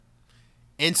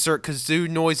Insert kazoo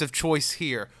noise of choice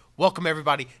here. Welcome,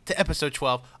 everybody, to episode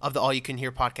 12 of the All You Can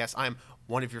Hear podcast. I am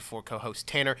one of your four co-hosts,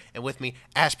 Tanner, and with me,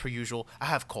 as per usual, I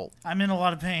have Colt. I'm in a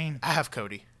lot of pain. I have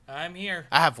Cody. I'm here.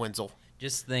 I have Wenzel.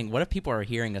 Just think, what if people are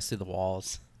hearing us through the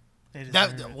walls?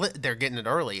 They're getting it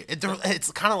early.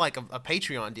 It's kind of like a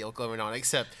Patreon deal going on,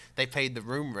 except they paid the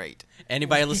room rate.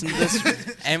 Anybody listen to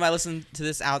this? Anybody listen to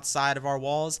this outside of our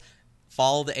walls?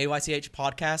 Follow the AYCH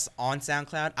podcast on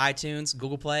SoundCloud, iTunes,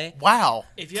 Google Play. Wow.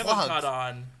 If you haven't caught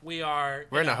on, we're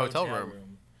in a hotel room.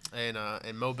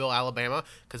 In Mobile, Alabama,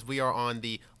 because we are on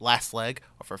the last leg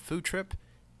of our food trip,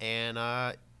 and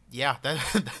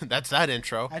that's that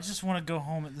intro. I just want to go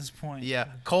home at this point. Yeah,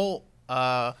 Colt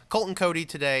and Cody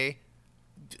today,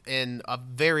 in a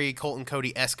very Colt and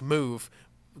Cody-esque move,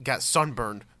 got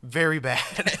sunburned very bad.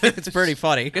 It's pretty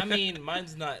funny. I mean,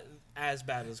 mine's not as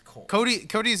bad as Colt.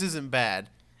 Cody's isn't bad.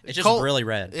 It's just really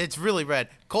red. It's really red.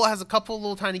 Colt has a couple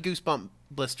little tiny goosebump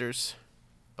blisters,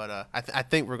 but I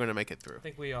think we're gonna make it through. I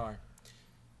think we are.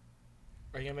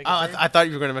 Are you gonna make it through? I thought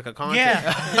you were gonna make a comment.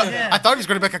 Yeah. I thought he was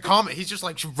gonna make a comment. He's just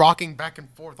like rocking back and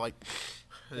forth, like.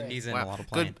 He's in a lot of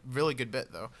playing. Really good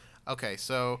bit though. Okay,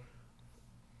 so.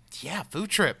 Yeah, food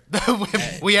trip.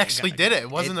 we actually did it. It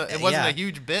wasn't a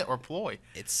huge bit or ploy.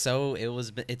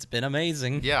 It's been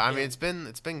amazing. Yeah, I mean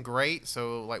it's been great.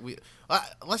 So like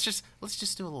let's just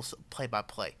do a little play by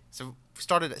play. So we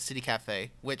started at City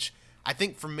Cafe, which I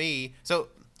think for me. So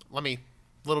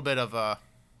little bit of a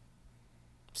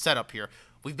setup here.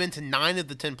 We've been to 9 of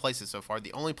the 10 places so far.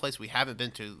 The only place we haven't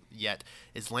been to yet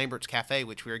is Lambert's Cafe,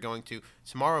 which we are going to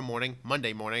tomorrow morning,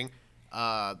 Monday morning.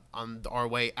 On our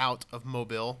way out of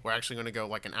Mobile. We're actually going to go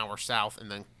like an hour south and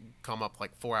then come up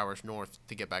like 4 hours north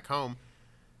to get back home.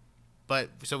 But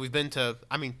so we've been to,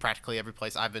 practically every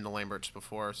place. I've been to Lambert's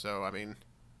before, so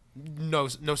no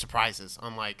surprises.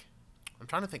 I'm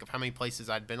trying to think of how many places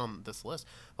I'd been on this list.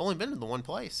 I've only been to the one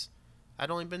place.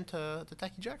 I'd only been to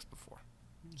Tacky Jack's before.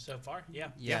 So far,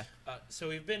 yeah. So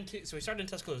we started in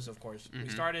Tuscaloosa, of course. Mm-hmm. We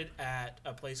started at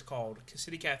a place called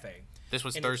City Cafe. This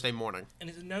was Thursday morning. And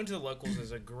it's known to the locals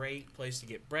as a great place to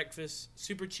get breakfast.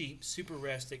 Super cheap, super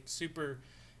rustic, super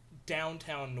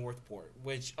downtown Northport,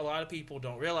 which a lot of people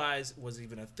don't realize was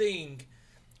even a thing.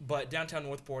 But downtown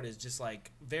Northport is just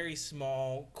like very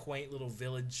small, quaint little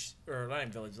village, or not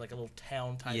even village, like a little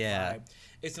town type vibe.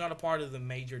 It's not a part of the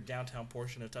major downtown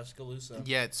portion of Tuscaloosa.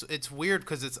 Yeah, it's weird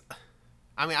because it's...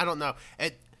 I don't know.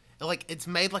 It's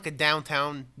made like a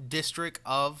downtown district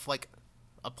of like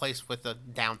a place with a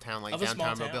downtown, like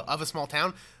downtown Mobile, of a small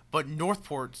town. But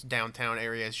Northport's downtown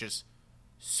area is just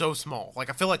so small.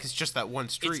 Like I feel like it's just that one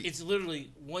street. It's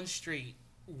literally one street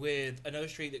with another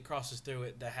street that crosses through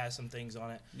it that has some things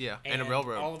on it. Yeah, and a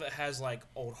railroad. All of it has like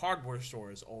old hardware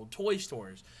stores, old toy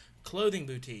stores, clothing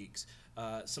boutiques.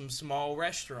 Some small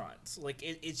restaurants. Like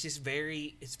it's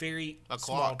very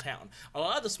small town. A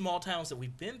lot of the small towns that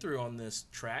we've been through on this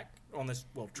trek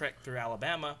through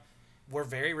Alabama were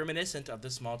very reminiscent of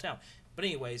this small town. But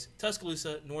anyways,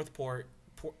 Tuscaloosa, Northport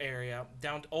area,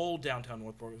 old downtown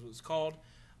Northport was what it's called.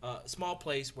 Small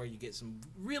place where you get some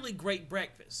really great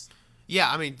breakfast.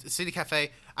 Yeah, City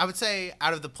Cafe, I would say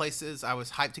out of the places I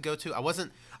was hyped to go to, I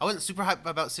wasn't super hyped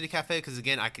about City Cafe because,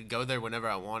 again, I could go there whenever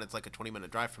I want. It's like a 20-minute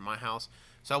drive from my house.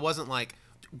 So I wasn't like,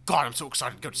 God, I'm so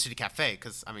excited to go to City Cafe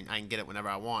because, I can get it whenever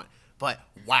I want. But,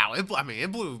 wow,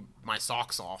 it blew my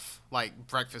socks off, like,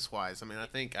 breakfast-wise. I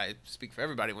think I speak for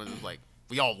everybody when it was like,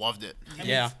 we all loved it.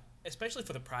 Especially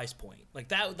for the price point. Like,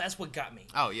 that's what got me.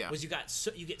 Oh, yeah. Was you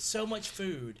get so much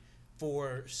food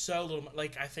for so little,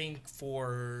 like I think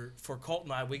for Colt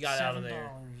and I, we got out of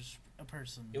there. $7 a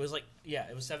person. It was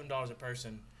it was $7 a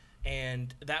person,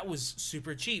 and that was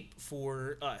super cheap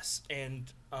for us.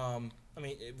 And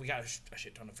we got a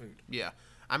shit ton of food. Yeah,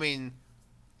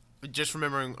 just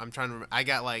remembering, I'm trying to remember. I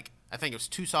got I think it was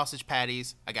 2 sausage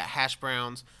patties. I got hash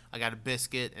browns. I got a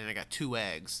biscuit, and I got 2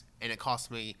 eggs, and it cost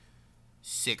me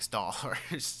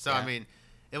 $6. So yeah.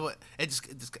 It's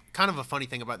kind of a funny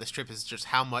thing about this trip is just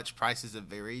how much prices have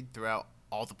varied throughout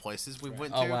all the places we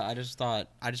went to. Oh, wow. I just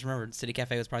remembered City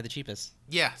Cafe was probably the cheapest.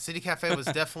 Yeah, City Cafe was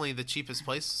definitely the cheapest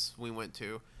place we went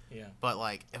to. Yeah. But,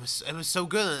 it was so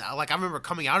good. I remember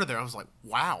coming out of there, I was like,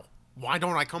 wow, why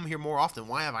don't I come here more often?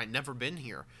 Why have I never been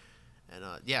here? And,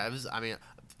 it was,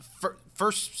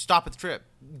 first stop of the trip,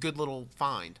 good little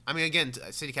find. Again,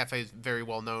 City Cafe is very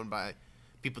well known by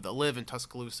people that live in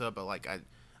Tuscaloosa, but,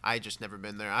 I just never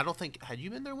been there. I don't think... Had you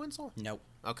been there, Wenzel? Nope.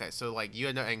 Okay, so, you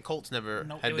had... And Colt's never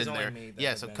had been there. Me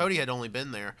yeah, so Cody had only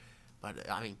been there. But, it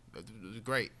was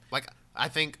great. I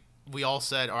think we all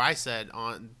said... Or I said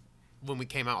when we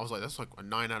came out, I was like, that's like a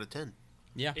 9 out of 10.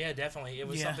 Yeah. Yeah, definitely. It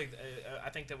was something...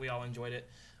 I think that we all enjoyed it.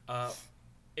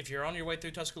 if you're on your way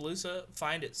through Tuscaloosa,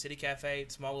 find it. City Cafe,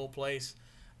 small little place.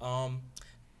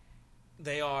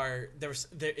 They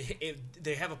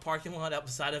have a parking lot out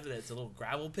beside of it. It's a little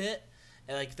gravel pit,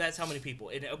 and like that's how many people.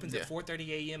 And it opens at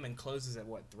 4:30 a.m. and closes at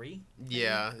what 3?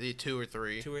 Yeah, 2 or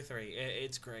 3. 2 or 3.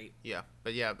 It's great. Yeah,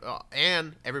 but yeah,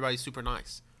 and everybody's super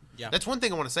nice. Yeah. That's one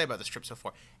thing I want to say about this trip so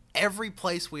far. Every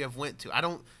place we have went to, I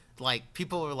don't like.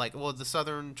 People are like, well, the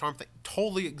Southern Charm thing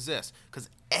totally exists because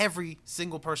every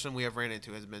single person we have ran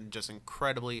into has been just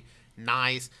incredibly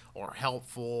nice or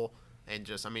helpful, and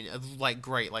just, I mean, like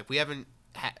great. Like we haven't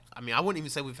had. I mean, I wouldn't even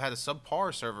say we've had a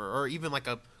subpar server or even like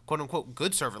a quote unquote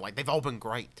good server. Like they've all been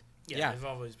great. Yeah. They've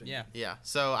always been. Yeah. Yeah.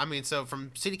 So I mean, so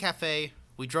from City Cafe,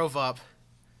 we drove up.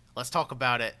 Let's talk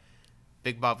about it.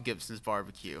 Big Bob Gibson's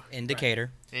barbecue. In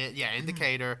Decatur. And, yeah, in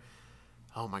Decatur.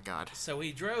 Oh my God. So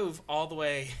we drove all the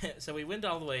way. So we went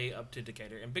all the way up to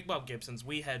Decatur, and Big Bob Gibson's.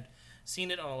 We had seen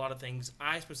it on a lot of things.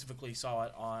 I specifically saw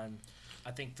it on,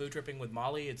 I think, Food Tripping with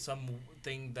Molly. It's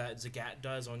something that Zagat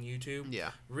does on YouTube.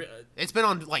 Yeah. It's been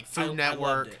on like Food I Network.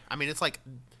 loved it. I mean, it's like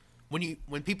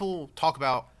when people talk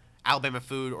about Alabama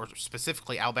food or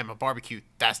specifically Alabama barbecue,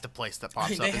 that's the place that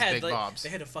pops up. Is Big Bob's. They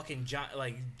had a fucking giant,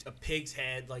 like a pig's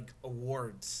head, like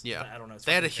awards. Yeah. I don't know. It's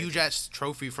They had a fucking huge crazy. ass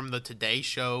trophy from the Today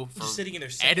Show. Just sitting in their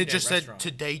And it secondary just restaurant.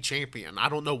 said Today Champion. I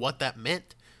don't know what that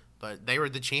meant, but they were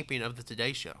the champion of the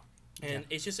Today Show. And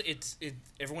it's just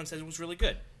everyone says it was really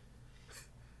good.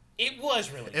 It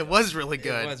was really good. It was really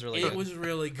good. It was really It good. was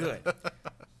really good.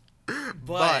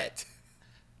 But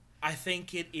I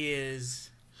think it is.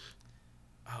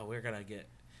 Oh, we're gonna get.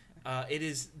 It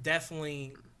is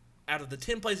definitely out of the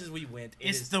 10 places we went.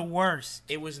 It's the worst.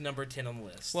 It was number 10 on the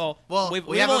list. Well, we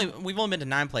we've haven't- only been to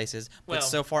 9 places, but Well-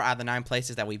 so far out of the 9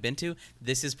 places that we've been to,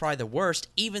 this is probably the worst.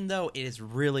 Even though it is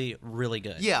really, really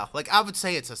good. yeah, like I would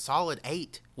say it's a solid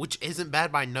 8, which isn't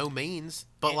bad by no means.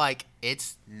 But And- like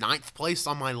it's 9th place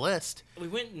on my list. we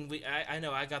went and I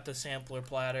know I got the sampler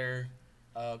platter.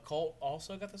 Colt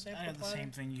also got the sampler I got the platter.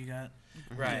 same thing you got.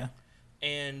 Right. Yeah.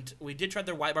 And we did try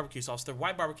their white barbecue sauce. Their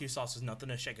white barbecue sauce is nothing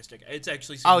to shake a stick. It's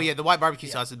actually Oh yeah, the white barbecue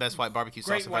Yeah. sauce is the best white barbecue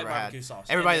Great sauce I've white ever barbecue had. sauce.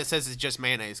 Everybody And that says it's just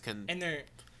mayonnaise can and their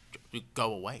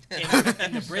go away.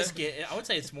 and the brisket. I would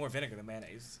say it's more vinegar than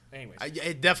mayonnaise. Anyways,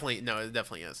 It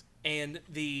definitely is. and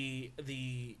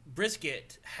the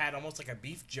brisket had almost like a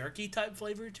beef jerky type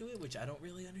flavor to it, which I don't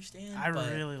really understand. I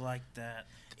but really liked that.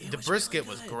 it The was brisket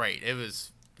really was good. great. It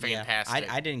was Yeah.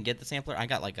 fantastic. I didn't get the sampler. I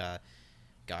got like a,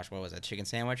 gosh, what was it? Chicken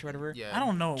sandwich or whatever. Yeah. I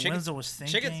don't know what Chicken- Wenzel was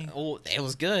thinking. Chicken. Oh, it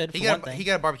was good. He for got one thing. he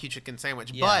got a barbecue chicken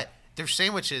sandwich, Yeah. but their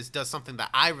sandwiches does something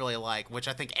that I really like, which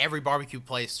I think every barbecue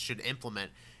place should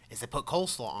implement, is they put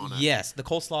coleslaw on it. Yes, the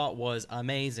coleslaw was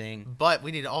amazing. But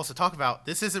we need to also talk about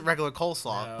this isn't regular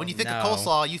coleslaw. No. When you think No. of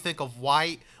coleslaw, you think of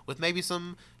white with maybe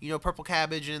some, purple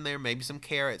cabbage in there, maybe some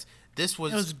carrots. This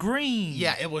was, It was green.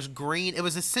 yeah, it was green. It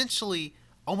was essentially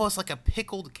almost like a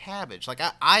pickled cabbage. Like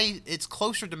it's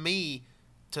closer to me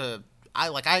to I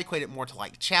equate it more to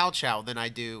like chow chow than I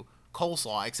do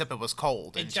coleslaw, except it was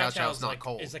cold and chow chow is not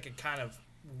cold. It's like a kind of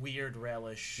weird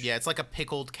relish. Yeah, it's like a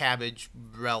pickled cabbage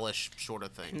relish sort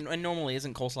of thing. And normally,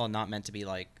 isn't coleslaw not meant to be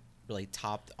like really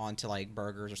topped onto like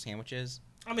burgers or sandwiches?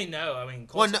 I mean, no. I mean,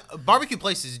 Well, coleslaw- no, barbecue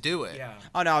places do it. yeah.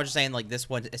 Oh no, I was just saying like this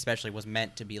one especially was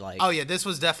meant to be like. Oh yeah, this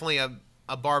was definitely a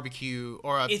barbecue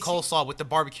or a It's- coleslaw with the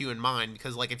barbecue in mind,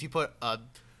 because like if you put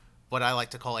what I like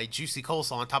to call a juicy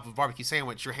coleslaw on top of a barbecue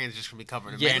sandwich, your hands are just gonna be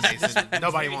covered in Yes. mayonnaise, and It was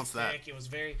nobody very wants that. thick. It was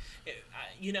very,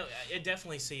 I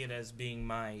definitely see it as being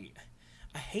my.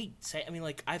 I hate say. I mean,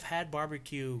 like I've had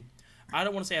barbecue. I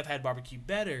don't want to say I've had barbecue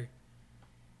better,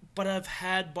 but I've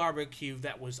had barbecue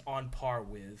that was on par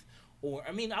with, or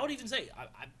I mean, I would even say,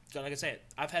 like I said,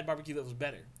 I've had barbecue that was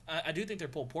better. I do think their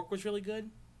pulled pork was really good.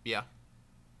 Yeah.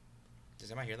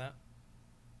 Does anybody hear that?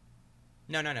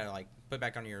 No. Like put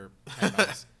back on your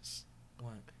headphones.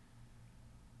 What?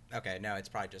 Okay, no, it's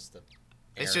probably just the.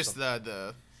 It's air just or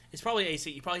the It's probably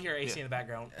AC. You probably hear AC Yeah. in the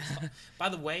background. By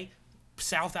the way,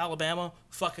 South Alabama,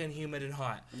 fucking humid and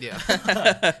hot.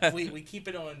 yeah. we keep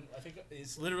it on. I think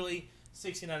it's literally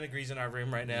 69 degrees in our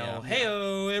room right now. Yeah.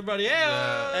 Hey-o, everybody.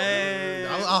 Hey-o. Hey.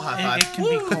 I'll high It, five. it can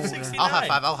be Woo, colder. 69.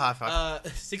 I'll high five.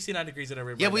 69 degrees in our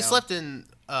room Yeah, right we now. slept in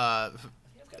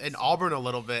Auburn a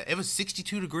little bit. It was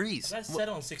 62 degrees That's set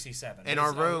on 67. in but our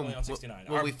it's not room really on 69.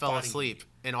 when Our we fell body- asleep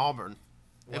in Auburn.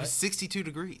 It What? was 62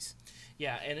 degrees,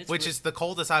 Yeah, and it's which is the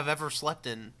coldest I've ever slept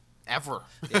in ever.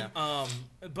 Yeah.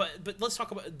 but let's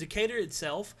talk about Decatur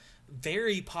itself.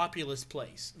 Very populous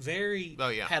place. Very Oh,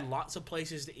 yeah. had lots of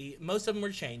places to eat. Most of them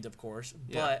were chains, of course.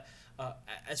 Yeah. But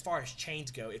as far as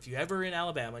chains go, if you ever in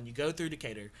Alabama and you go through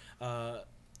Decatur,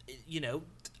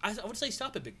 I would say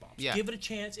stop at Big Bob's. Yeah. Give it a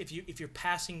chance if you're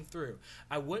passing through.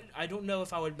 I don't know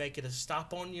if I would make it a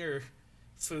stop on your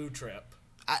food trip.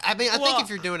 I mean, I Well- think if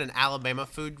you're doing an Alabama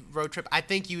food road trip, I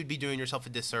think you would be doing yourself a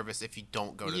disservice if you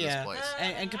don't go to this place.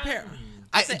 And compare.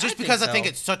 Just because I think so.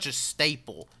 it's such a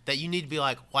staple that you need to be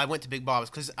like, well, I went to Big Bob's.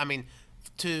 Because, I mean,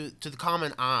 to the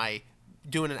common eye,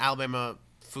 doing an Alabama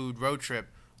food road trip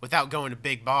without going to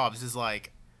Big Bob's is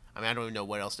like, I mean, I don't even know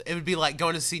what else. It would be like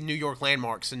going to see New York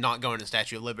landmarks and not going to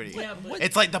Statue of Liberty. Yeah, but-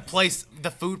 It's like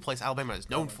the food place Alabama is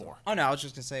known for. Oh no, I was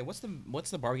just gonna say, what's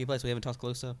the barbecue place we have in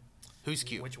Tuscaloosa? Who's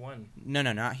cute? Which one? No,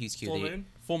 not Hughes Q. Full Moon?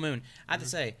 Full Moon. I have to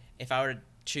say, if I were to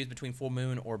choose between Full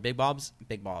Moon or Big Bob's,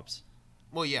 Big Bob's.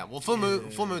 Well, yeah. Well, Full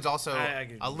Moon's also I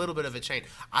agree a with little bit of a chain.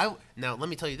 Now let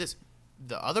me tell you this: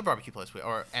 the other barbecue place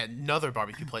or another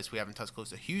barbecue place we have in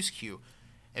Tuscaloosa, Hughes Q.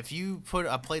 If you put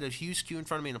a plate of Hughes Q in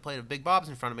front of me and a plate of Big Bob's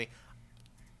in front of me,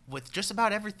 with just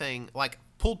about everything, like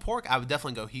pulled pork, I would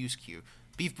definitely go Hughes Q.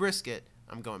 Beef brisket,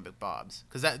 I'm going Big Bob's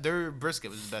because their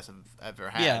brisket was the best I've ever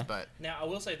had. Yeah. But Now I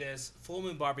will say this: Full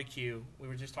Moon Barbecue. We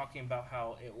were just talking about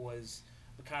how it was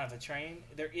kind of a train.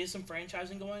 There is some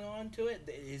franchising going on to it.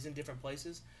 It is in different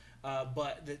places,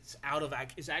 but it's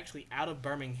actually out of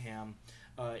Birmingham,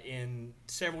 in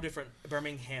several different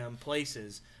Birmingham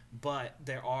places. But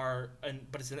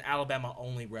it's an Alabama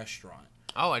only restaurant.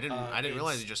 I didn't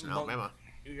realize It's it's just in Alabama.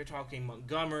 You're talking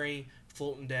Montgomery,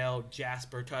 Fultondale,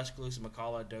 Jasper, Tuscaloosa,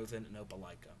 McCalla, Dothan, and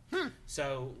Opelika.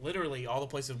 So literally all the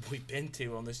places we've been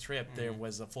to on this trip, there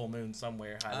was a full moon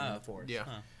somewhere hiding in the forest. Yeah.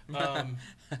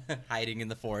 Hiding in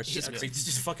the forest. It's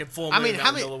just fucking full moon I mean, out how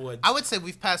in the many? middle of the woods. I would say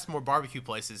we've passed more barbecue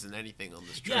places than anything on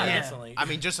this trip. yeah, Yeah. definitely. I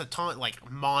mean, just a ton, like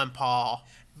Ma and Pa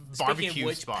barbecue Speaking of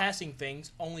which, spot. passing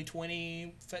things, only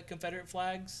 20 Confederate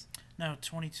flags. No,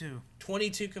 22.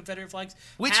 22 Confederate flags,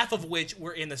 Which- half of which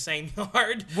were in the same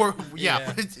yard.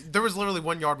 Yeah. There was literally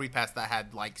one yard we passed that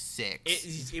had like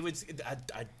 6. It was.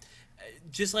 I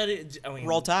just let it. I mean,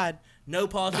 Roll Tide. no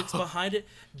politics behind it.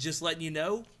 Just letting you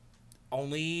know,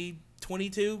 only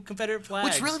 22 Confederate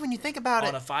flags. Which really, when you think about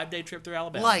on it, a 5-day trip through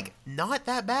Alabama. like not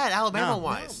that bad Alabama No.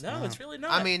 wise. No, it's really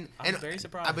not. I mean, I'm very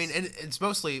surprised. I mean, and it's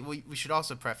mostly. We should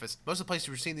also preface most of the places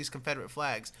we're seeing these Confederate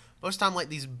flags. Most of the time, like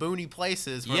these boony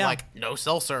places were Yeah. like no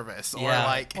cell service or Yeah.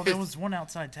 like. Well, there was one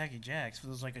outside Tacky Jack's. There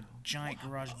was like a giant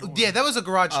garage door. Yeah, that was a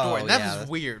garage door, and that yeah, was that's-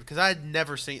 weird because I'd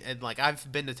never seen. And like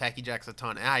I've been to Tacky Jack's a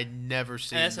ton, and I'd never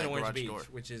seen and that's that in Orange garage Beach, door.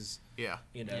 which is Yeah.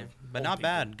 But old not people.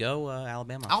 bad. Go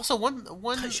Alabama. Also,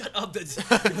 one Shut up. That's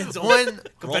One-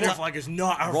 Confederate Roll- flag is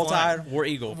not our Roll flag. Tide, War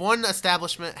Eagle. one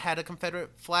establishment had a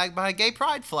Confederate flag by a gay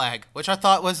pride flag, which I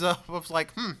thought was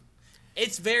like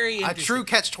It's very a interesting. true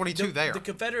catch-22 there. The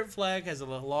Confederate flag has a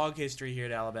long history here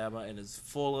in Alabama and is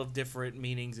full of different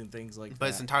meanings and things like But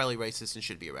it's that. entirely racist and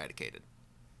should be eradicated.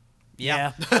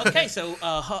 Yeah. Okay, so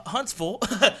Huntsville.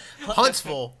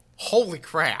 Huntsville, holy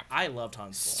crap, I loved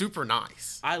Huntsville. super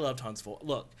nice. I loved Huntsville.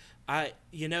 Look,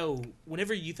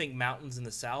 whenever you think mountains in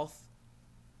the South,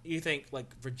 you think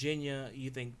like Virginia, you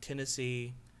think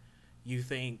Tennessee, you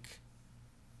think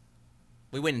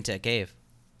We went into a cave.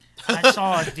 I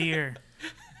saw a deer.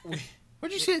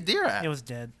 Where'd you see a deer at? It was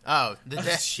dead. Oh, the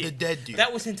shit. dead deer.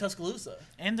 That was in Tuscaloosa.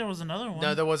 And there was another one.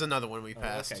 No, there was another one we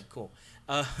passed. Okay, cool.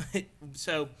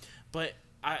 But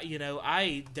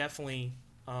I definitely.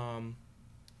 I'm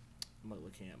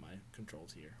looking at my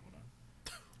controls here. Hold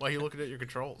on. Why are you looking at your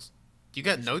controls? You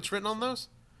got notes written on those?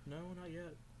 No, not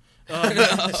yet.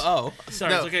 Oh.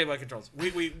 Sorry, No. it's okay. My controls.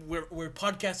 We're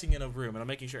podcasting in a room, and I'm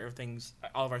making sure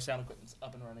all of our sound equipment's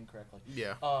up and running correctly.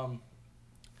 Yeah.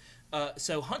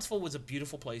 So Huntsville was a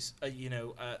beautiful place.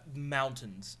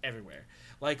 Mountains everywhere.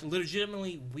 Like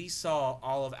legitimately, we saw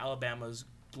all of Alabama's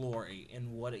glory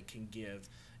and what it can give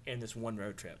in this one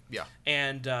road trip. Yeah.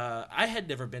 And I had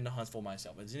never been to Huntsville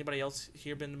myself. Has anybody else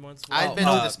here been to Huntsville? I'd been to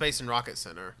uh, the Space and Rocket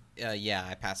Center. Yeah,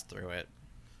 I passed through it.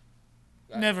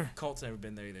 Never. Colt's never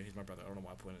been there either. He's my brother. I don't know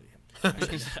why I pointed at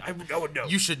him. I would know.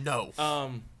 You should know.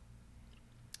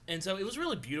 And so it was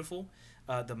really beautiful.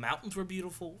 The mountains were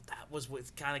beautiful. That was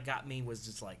what kind of got me, was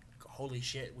just like, holy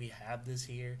shit, we have this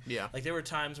here. Yeah. Like there were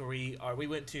times where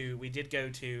we did go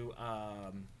to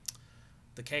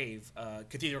the cave,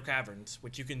 Cathedral Caverns,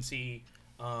 which you can see.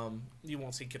 You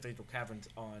won't see Cathedral Caverns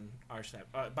on our snap.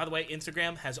 By the way,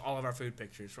 Instagram has all of our food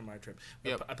pictures from our trip.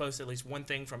 Yep. I post at least one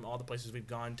thing from all the places we've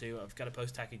gone to. I've got to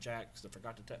post Tacky Jack because I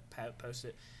forgot to post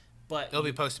it. But It'll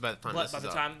be posted by the time but this by is the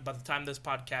up. time this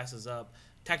podcast is up,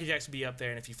 Tacky Jacks will be up there,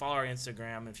 and if you follow our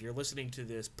Instagram, if you're listening to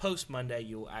this post Monday,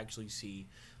 you'll actually see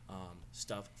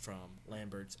stuff from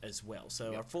Lambert's as well.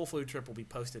 So our full food trip will be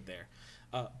posted there.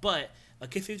 But a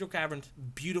Cathedral Cavern,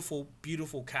 beautiful,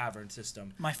 beautiful cavern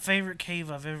system. My favorite cave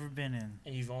I've ever been in.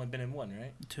 And you've only been in one,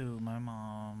 right? To my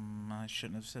mom. I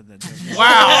shouldn't have said that.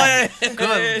 Wow.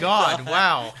 Good God.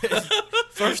 Wow.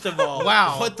 First of all,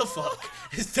 wow. What the fuck?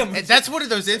 That's one of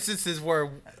those instances where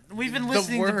we've been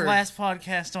listening to the last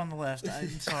podcast on the left.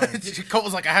 I'm sorry. Cole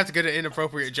was like, I have to get an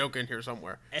inappropriate joke in here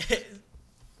somewhere.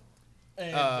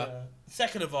 And,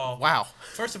 second of all, wow.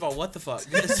 First of all, what the fuck?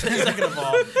 Second of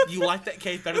all, you like that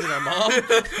cave better than our mom?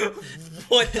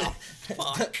 What the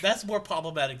fuck? That's more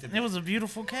problematic to me. It was a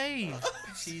beautiful cave.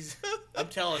 I'm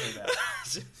telling you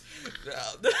that.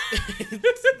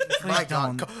 My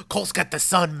God, Cole's got the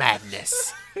sun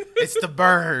madness. It's the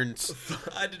burns.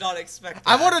 I did not expect that.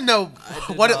 I want to know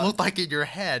what it looked like in your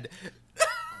head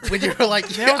when you were like,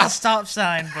 there was a stop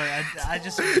sign, but I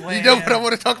just. You know what I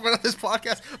want to talk about on this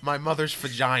podcast? My mother's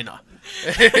vagina.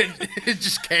 It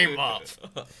just came up.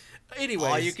 Anyways,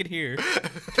 all you could hear.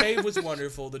 Cave was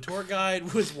wonderful. The tour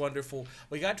guide was wonderful.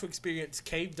 We got to experience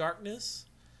cave darkness.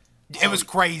 It was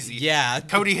crazy. Yeah.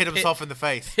 Cody hit himself in the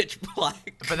face. Pitch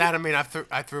black. But that, I mean,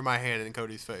 I threw my hand in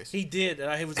Cody's face. He did,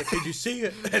 and I was like, "Did you see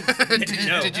it?"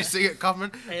 Did you see it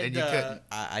coming? And you couldn't.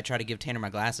 I tried to give Tanner my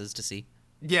glasses to see.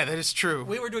 Yeah, that is true.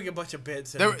 We were doing a bunch of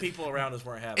bits, and people around us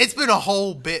weren't having It's been a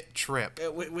whole bit trip.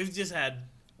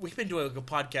 We've been doing a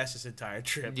podcast this entire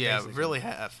trip. Yeah, basically. we really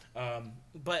have.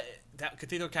 But that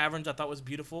Cathedral Caverns I thought was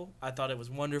beautiful. I thought it was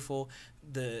wonderful.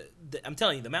 I'm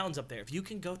telling you, the mountains up there. If you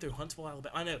can go through Huntsville,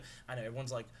 Alabama, I know.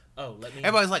 Everyone's like, oh, let me.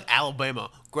 Everybody's like,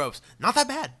 Alabama, gross. Not that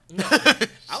bad. No,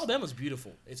 Alabama's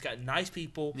beautiful. It's got nice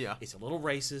people. Yeah. It's a little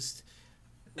racist,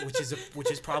 which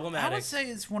is problematic. I would say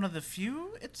it's one of the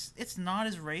few. It's not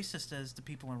as racist as the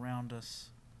people around us.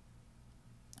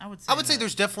 I would say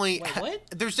there's definitely what?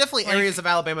 areas of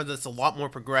Alabama that's a lot more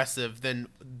progressive than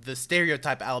the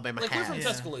stereotype Alabama like has. we're from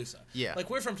Tuscaloosa. Yeah. Like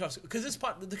we're from Tuscaloosa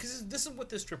because this is what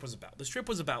this trip was about. This trip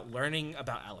was about learning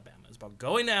about Alabama. It's about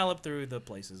going to Alabama through the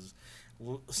places,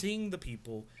 seeing the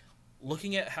people,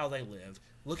 looking at how they live,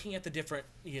 looking at the different,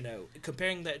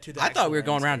 comparing that to the. I thought we were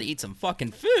going around to eat some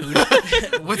fucking food.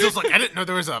 Which was like, I didn't know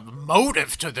there was a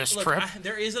motive to this trip.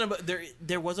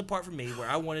 There was a part for me where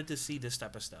I wanted to see this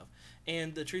type of stuff,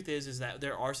 and the truth is that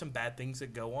there are some bad things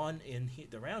that go on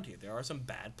around here. There are some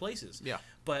bad places. Yeah.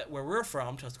 But where we're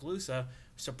from, Tuscaloosa,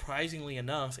 surprisingly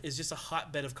enough, is just a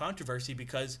hotbed of controversy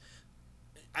because.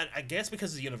 I guess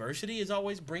because the university is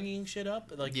always bringing shit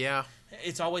up, like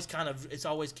it's always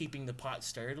keeping the pot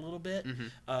stirred a little bit.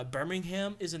 Mm-hmm.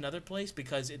 Birmingham is another place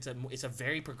because it's a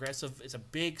very progressive, it's a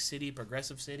big city,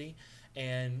 progressive city,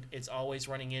 and it's always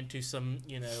running into some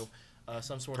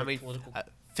some sort of political.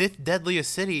 Fifth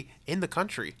deadliest city in the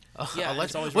country.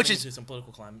 It's always running into some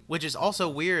political climate. Which is also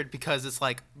weird because it's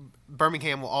like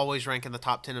Birmingham will always rank in the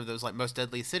top 10 of those like most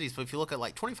deadliest cities. But if you look at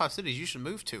like 25 cities you should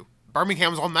move to,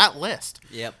 Birmingham's on that list.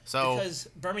 Yep. So because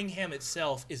Birmingham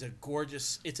itself is a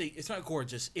gorgeous. It's not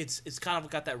gorgeous. It's kind of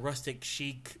got that rustic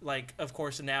chic. Like of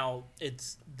course now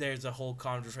there's a whole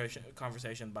conversation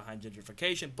behind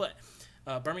gentrification, but.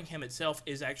 Birmingham itself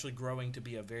is actually growing to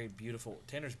be a very beautiful.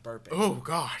 Tanner's burping. Oh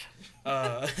God!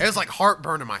 It was like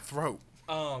heartburn in my throat.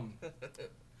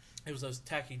 It was those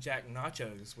Tacky Jack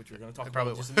nachos, which we're going to talk about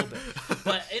in just a little bit.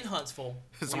 But in Huntsville,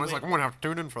 someone's like, I'm gonna have to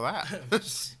tune in for that.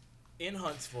 In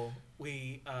Huntsville,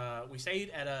 we stayed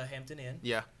at a Hampton Inn.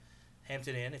 Yeah.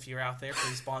 Hampton Inn, if you're out there,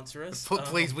 please sponsor us.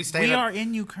 Please, we are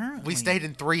in you currently. We stayed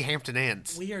in 3 Hampton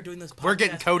Inns. We are doing this podcast. We're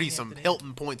getting Cody some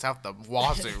Hilton points out the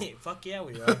wazoo. Fuck yeah,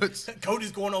 we are.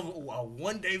 Cody's going on a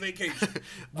one-day vacation.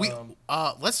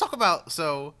 Let's talk about,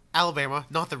 Alabama,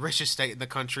 not the richest state in the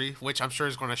country, which I'm sure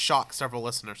is going to shock several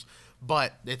listeners,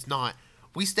 but it's not.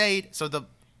 The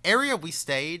area we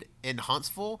stayed in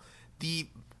Huntsville, the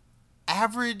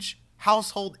average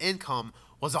household income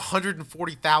was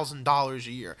 $140,000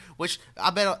 a year, which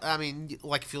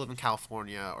like if you live in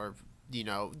California or,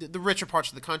 the richer parts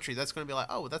of the country, that's going to be like,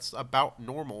 oh, that's about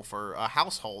normal for a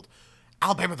household.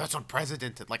 Alabama, that's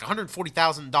unprecedented. Like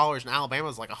 $140,000 in Alabama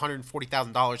is like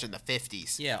 $140,000 in the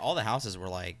 50s. Yeah, all the houses were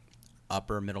like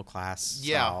upper middle class.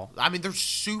 Yeah, style. I mean, they're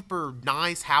super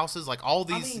nice houses, like all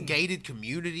these gated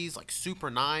communities, like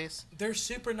super nice. They're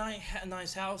super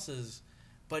nice houses.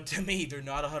 But to me, they're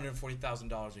not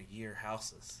 $140,000 a year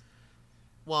houses.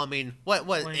 Well, I mean, what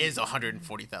is a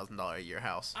 $140,000 a year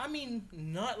house? I mean,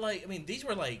 these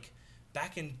were like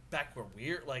back where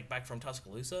we're like back from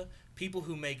Tuscaloosa, people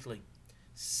who make like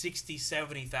 60,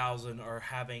 70,000 are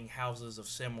having houses of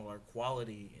similar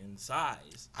quality and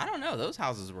size. I don't know. Those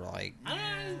houses were like,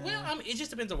 Well, I mean, it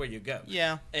just depends on where you go.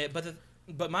 yeah.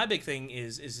 But my big thing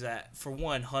is that, for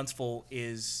one, Huntsville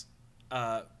is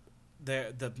the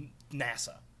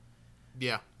NASA.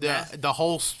 Yeah, Yeah. the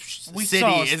whole We city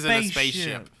saw a is in a spaceship.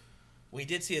 spaceship. We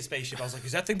did see a spaceship. I was like,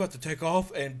 is that thing about to take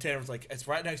off? And Tanner was like, it's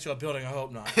right next to a building. I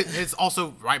hope not. It's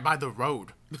also right by the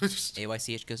road.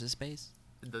 AYCH goes to space.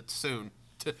 Soon.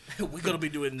 We're going to be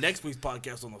doing next week's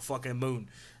podcast on the fucking moon.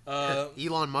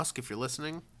 Elon Musk, if you're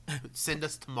listening, send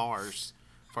us to Mars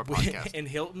for our podcast. In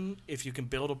Hilton, if you can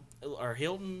build or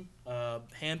Hilton,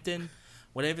 Hampton,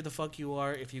 whatever the fuck you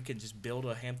are, if you can just build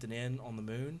a Hampton Inn on the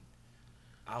moon,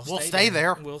 We'll stay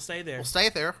there. We'll stay there. We'll stay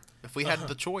there if we had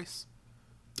the choice.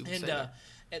 We would stay there.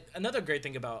 And another great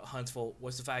thing about Huntsville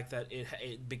was the fact that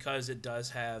it because it does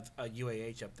have a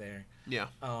UAH up there, Yeah.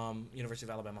 University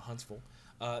of Alabama Huntsville.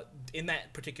 In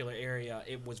that particular area,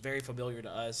 it was very familiar to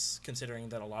us, considering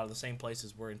that a lot of the same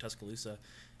places were in Tuscaloosa,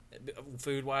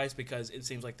 food-wise, because it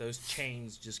seems like those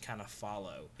chains just kind of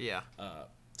follow Yeah.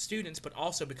 students, but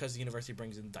also because the university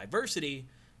brings in diversity,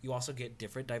 you also get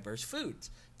different diverse foods.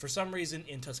 For some reason,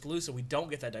 in Tuscaloosa, we don't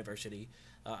get that diversity.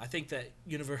 I think that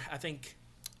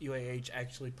UAH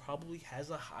actually probably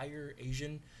has a higher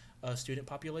Asian student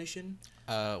population.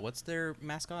 What's their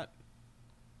mascot?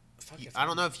 I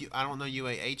don't know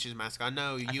UAH's mascot. I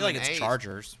know I feel like it's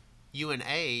Chargers.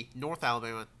 UNA, North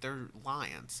Alabama, they're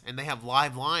lions, and they have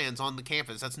live lions on the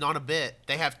campus. That's not a bit.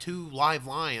 They have 2 live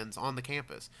lions on the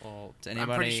campus. Well, to I'm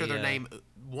anybody, pretty sure their name.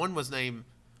 One was named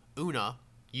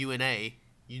UNA,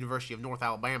 University of North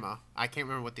Alabama. I can't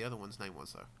remember what the other one's name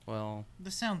was though. Well,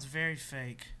 This sounds very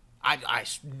fake. I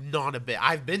not a bit.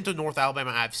 I've been to North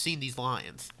Alabama. I've seen these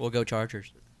lions. we'll go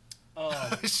Chargers.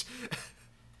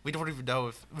 We don't even know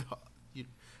if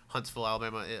Huntsville,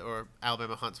 Alabama, or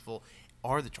Alabama Huntsville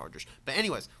are the Chargers. But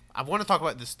anyways, I want to talk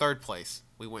about this third place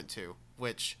we went to,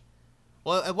 which,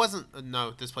 well, it wasn't.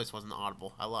 No, this place wasn't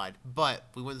Audible. I lied. But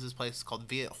we went to this place called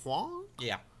Viet Hoang,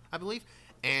 Yeah, I believe,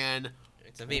 and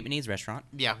it's a Vietnamese restaurant.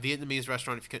 yeah, Vietnamese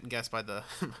restaurant. If you couldn't guess by the,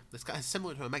 this guy is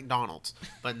similar to a McDonald's,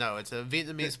 but no, it's a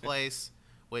Vietnamese place,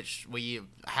 which we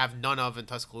have none of in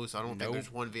Tuscaloosa. I don't think Nope.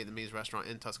 there's one Vietnamese restaurant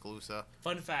in Tuscaloosa.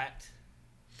 Fun fact.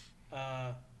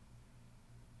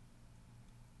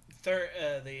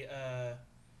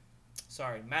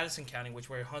 Madison County, which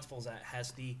where Huntsville's at,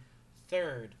 has the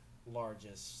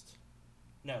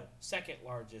second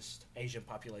largest Asian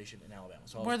population in Alabama.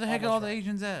 So Where the heck are all almost the right.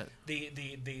 Asians at?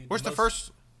 Where's the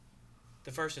first?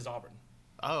 The first is Auburn.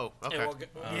 Oh, okay. And we'll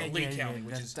go- Lee yeah, County,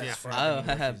 which is that's far right. up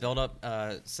in the Build up.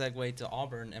 Segue to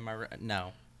Auburn. Am I right?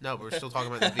 No. No, but we're still talking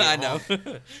about the Viet I Hong.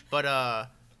 know. But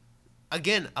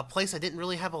again, a place I didn't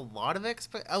really have a lot of I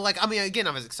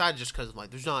was excited just because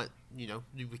like there's not,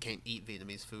 we can't eat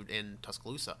Vietnamese food in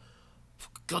Tuscaloosa.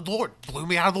 Good Lord, blew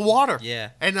me out of the water. Yeah.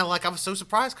 And I was so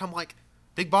surprised. I'm like,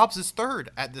 Big Bob's is third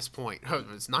at this point.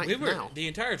 It's ninth now. The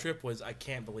entire trip was, I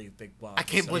can't believe Big Bob. I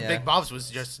can't believe Yeah. Big Bob's was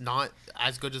just not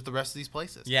as good as the rest of these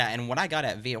places. Yeah, and what I got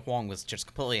at Viet Hoang was just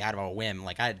completely out of a whim.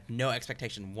 Like I had no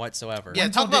expectation whatsoever. Yeah,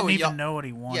 Winslow talk about didn't what even y'all- know what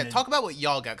he wanted. Yeah, talk about what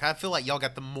y'all got. 'Cause I feel like y'all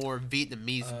got the more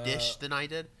Vietnamese dish than I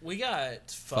did. We got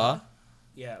pho. Pho?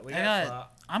 Yeah, we I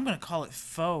got I'm gonna call it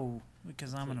faux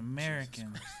because I'm an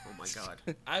American. Oh my god.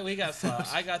 pho. We got pho.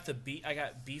 I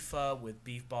got beef pho with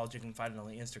beef balls. You can find it on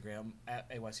the Instagram at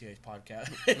AYCH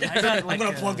Podcast. I got I'm like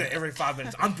gonna a- plug that every 5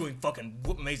 minutes. I'm doing fucking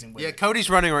amazing with Yeah, it. Cody's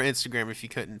running our Instagram if you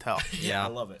couldn't tell. Yeah, I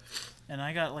love it. And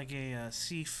I got like a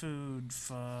seafood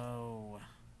faux.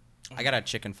 I got a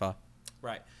chicken pho.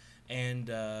 Right. And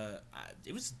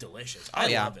it was delicious. Oh, I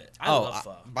yeah. love it. I love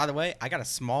pho. By the way, I got a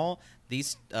small.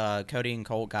 These Cody and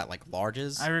Cole got like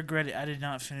larges. I regret it. I did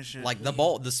not finish it. Like the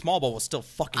small bowl was still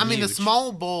fucking. I mean, huge. the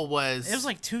small bowl was. it was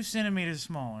like 2 centimeters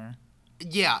smaller.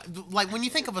 Yeah, like when you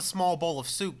think of a small bowl of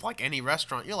soup, like any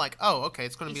restaurant, you're like, oh, okay,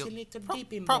 it's going to It's be a little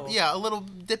dipping bowl. Yeah, a little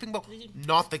dipping bowl.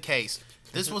 Not the case.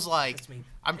 This was like, That's me.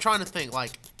 I'm trying to think,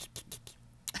 like,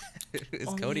 Is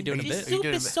Cody doing a This bit? Are you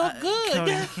doing a soup is bit? so good.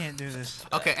 Cody, you can't do this.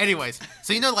 okay, anyways,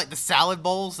 so like the salad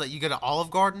bowls that you get at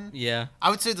Olive Garden? Yeah. I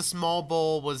would say the small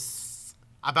bowl was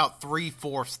about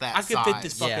 3/4 that I could size. fit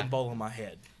this fucking Yeah. bowl in my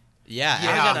head. Yeah. I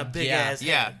got a big ass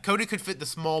Yeah, head. Cody could fit the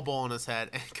small bowl on his head,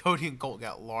 and Cody and Colt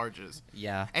got larges.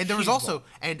 Yeah. And there was Huge also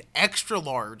an extra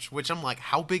large, which I'm like,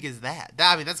 how big is that?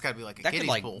 I mean, that's got to be like a That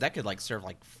kiddie's could bowl. serve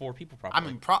like 4 people I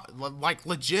probably. mean, like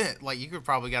legit. Like you could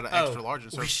probably get an extra large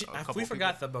and serve a couple we people.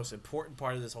 forgot the most important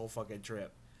part of this whole fucking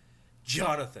trip.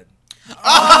 Jonathan.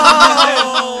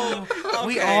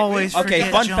 We always Okay,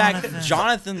 forget fun Jonathan. fact: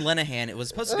 Jonathan Linehan. It was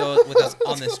supposed to go with us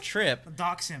on this trip.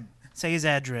 Dox him. Say his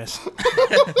address.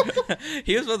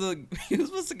 He was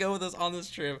supposed to go with us on this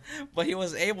trip, but he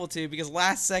wasn't able to because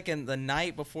last second, the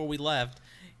night before we left,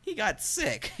 he got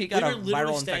sick. He got a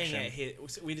viral infection.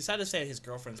 We decided to stay at his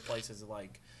girlfriend's place as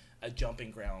like a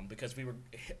jumping ground because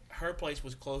her place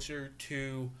was closer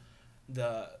to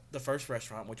the first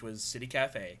restaurant, which was City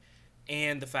Cafe,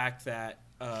 and the fact that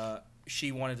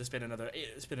she wanted to spend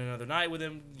another night with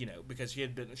him, because she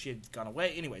had gone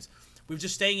away. Anyways, we were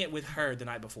just staying it with her the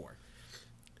night before.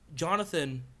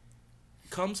 Jonathan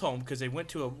comes home because they went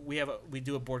to we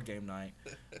do a board game night.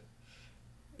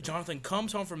 Jonathan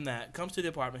comes home from that, comes to the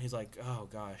apartment. He's like, "Oh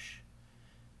gosh,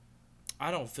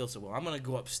 I don't feel so well. I'm gonna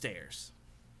go upstairs."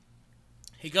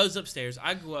 He goes upstairs.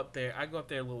 I go up there a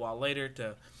little while later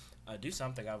to do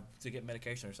something, to get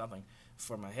medication or something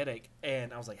for my headache.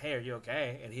 And I was like, "Hey, are you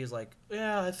okay?" And he's like,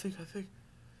 "Yeah, I think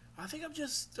I'm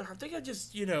just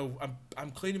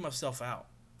I'm cleaning myself out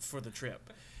for the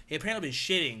trip." He apparently been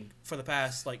shitting for the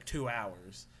past like 2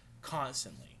 hours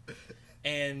constantly,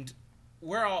 and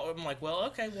I'm like, well,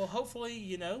 okay, well,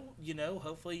 hopefully,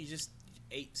 hopefully you just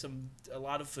ate a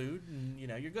lot of food and,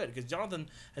 you're good. Because Jonathan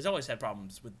has always had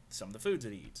problems with some of the foods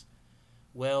that he eats.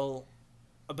 Well,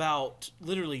 about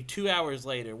literally 2 hours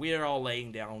later, we are all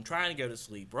laying down, trying to go to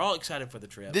sleep. We're all excited for the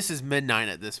trip. This is midnight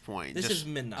at this point. This is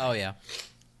midnight. Oh, yeah.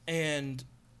 And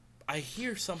I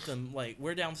hear something, like,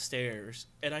 we're downstairs,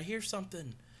 and I hear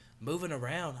something moving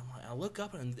around. I look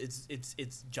up, and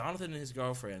it's Jonathan and his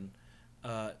girlfriend,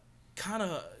 kind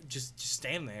of just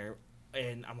standing there,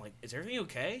 and I'm like, is everything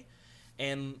okay?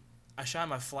 And I shine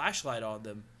my flashlight on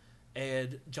them,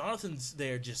 and Jonathan's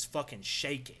there just fucking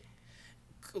shaking,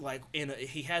 like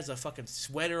he has a fucking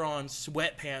sweater on,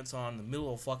 sweatpants on in the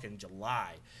middle of fucking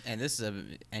July. And he's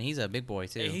a big boy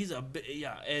too.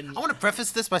 And I want to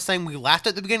preface this by saying we laughed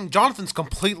at the beginning. Jonathan's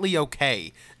completely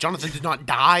okay. Jonathan did not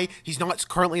die. He's not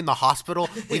currently in the hospital.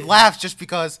 We laughed just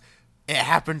because it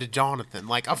happened to Jonathan.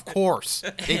 Like, of course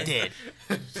it did.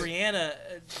 Brianna,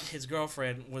 his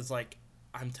girlfriend, was like,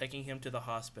 "I'm taking him to the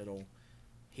hospital.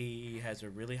 He has a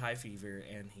really high fever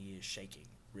and he is shaking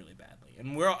really badly."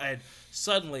 And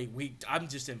suddenly I'm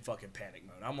just in fucking panic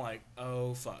mode. I'm like,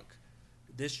 oh fuck,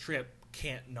 this trip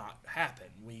can't not happen.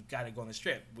 We got to go on this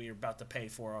trip. We're about to pay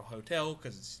for a hotel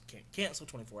because it can't cancel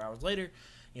 24 hours later.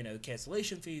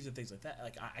 Cancellation fees and things like that.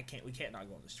 Like we can't not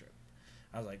go on this trip.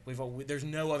 I was like, there's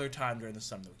no other time during the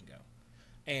summer that we can go.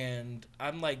 And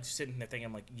I'm like sitting there thinking,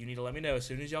 I'm like, you need to let me know as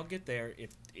soon as y'all get there.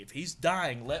 If he's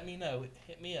dying, let me know.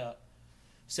 Hit me up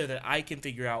so that I can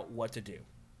figure out what to do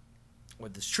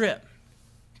with this trip.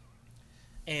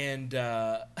 And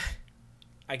I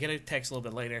get a text a little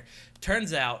bit later.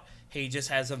 Turns out he just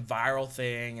has a viral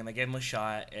thing, and they gave him a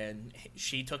shot. And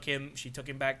she took him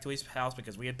back to his house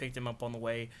because we had picked him up on the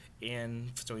way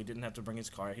in, so he didn't have to bring his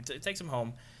car. It takes him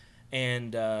home.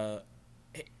 And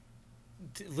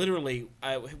literally,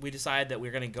 we decided that we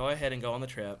were going to go ahead and go on the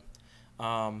trip.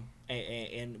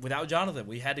 And without Jonathan,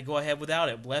 we had to go ahead without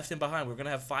it. Left him behind. We were going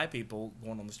to have 5 people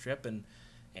going on this trip, and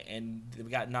we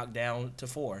got knocked down to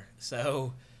 4.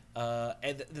 So,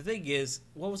 and the thing is,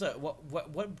 what was that?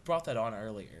 What brought that on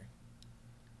earlier?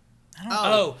 I don't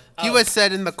know. You had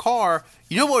said in the car,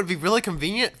 what would be really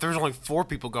convenient? If there's only 4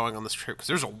 people going on this trip because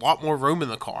there's a lot more room in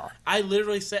the car. I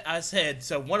literally said,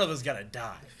 so one of us got to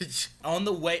die. On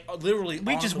the way, literally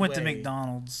We just went to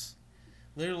McDonald's.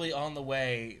 Literally on the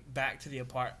way back to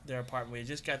their apartment. We had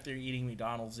just got through eating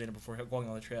McDonald's dinner before going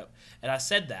on the trip. And I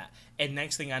said that. And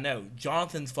next thing I know,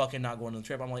 Jonathan's fucking not going on the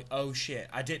trip. I'm like, oh shit,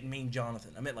 I didn't mean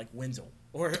Jonathan. I meant like Wenzel.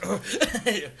 Or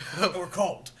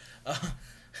Colt.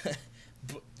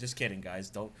 Just kidding,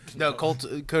 guys. Don't. No,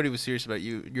 Cody was serious about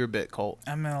you. You're a bit Colt.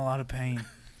 I'm in a lot of pain.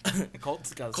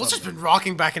 Colt's just been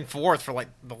rocking back and forth for like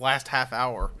the last half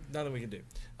hour. Nothing we can do.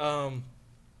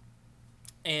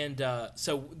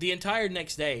 So the entire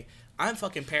next day, I'm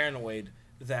fucking paranoid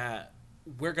that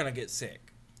we're gonna get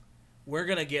sick. We're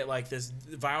gonna get like this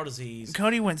viral disease.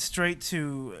 Cody went straight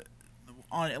to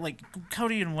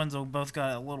Cody and Wenzel both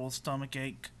got a little stomach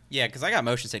ache. Yeah, because I got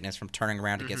motion sickness from turning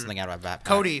around to get something out of my backpack.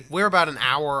 Cody, we're about an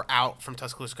hour out from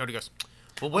Tuscaloosa. Cody goes,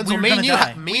 well, Wenzel, me and you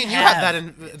have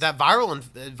that viral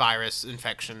virus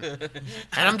infection. And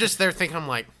I'm just there thinking, I'm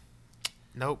like,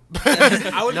 nope.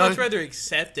 I would much rather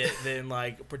accept it than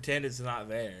like pretend it's not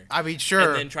there. I mean,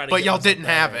 sure, and then but y'all didn't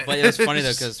have it. But it was funny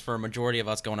though, because for a majority of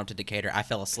us going up to Decatur, I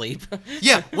fell asleep.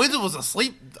 Yeah, Wenzel was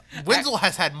asleep. Wenzel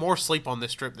has had more sleep on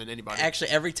this trip than anybody.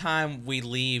 Actually, every time we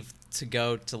leave to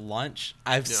go to lunch,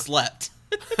 I've slept.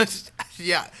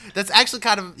 Yeah, that's actually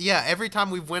kind of, every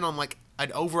time we've went on like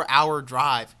an over-hour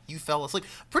drive, you fell asleep.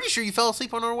 Pretty sure you fell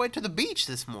asleep on our way to the beach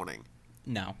this morning.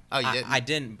 No. Oh, you didn't? I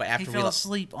didn't, but after he fell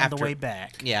asleep on the way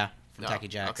back. Yeah. from Tacky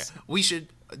Jacks. Okay, we should.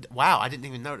 Wow, I didn't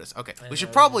even notice. Okay, we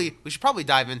should probably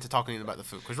dive into talking about the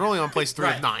food because we're only on place 3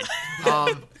 of 9.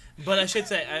 But I should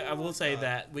say, I will say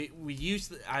that we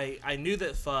used. I knew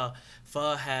that pho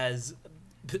has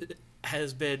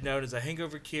been known as a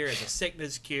hangover cure, as a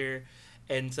sickness cure,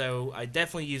 and so I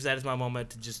definitely used that as my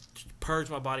moment to just purge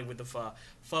my body with the pho.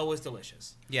 Pho was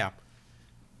delicious. Yeah.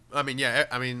 I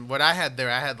mean, what I had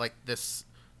there, I had like this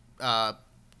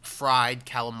fried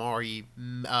calamari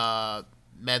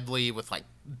medley with like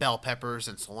bell peppers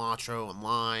and cilantro and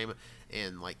lime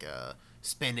and like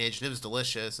spinach, and it was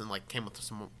delicious, and like came with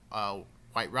some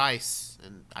white rice,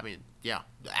 and I mean, yeah,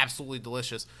 absolutely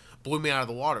delicious. Blew me out of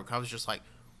the water because I was just like,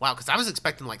 wow, because I was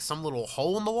expecting like some little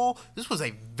hole in the wall. This was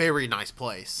a very nice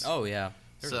place. Oh yeah.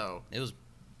 It was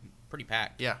pretty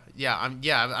packed. Yeah. I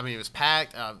mean, it was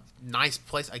packed. Nice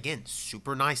place. Again,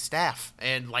 super nice staff,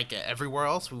 and like everywhere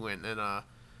else we went, and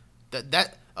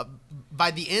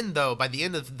by the end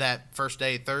of that first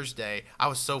day, Thursday, I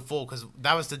was so full because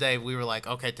that was the day we were like,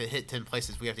 okay, to hit 10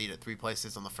 places, we have to eat at 3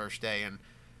 places on the first day, and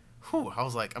I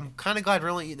was like, I'm kind of glad we're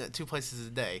only eating at 2 places a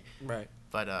day. Right.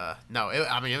 But no,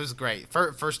 it was great.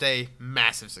 First day,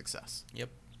 massive success. Yep.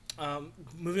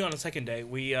 Moving on to the second day,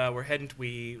 we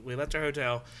left our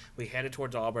hotel, we headed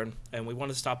towards Auburn, and we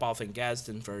wanted to stop off in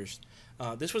Gadsden first.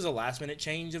 This was a last minute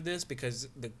change of this because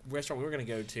the restaurant we were going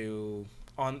to go to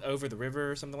on over the river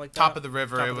or something like that. Top of the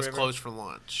river. It was closed for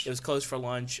lunch. It was closed for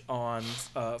lunch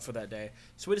for that day.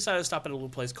 So we decided to stop at a little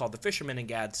place called the Fisherman in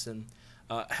Gadsden.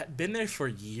 Had been there for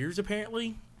years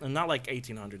apparently, and not like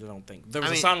 1800. I don't think there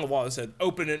was a sign on the wall that said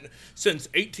 "Open it since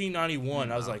 1891."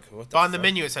 No. I was like, "What the?" But on the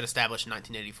menu it said established in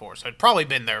 1984, so it'd probably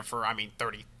been there for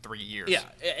 33 years. Yeah,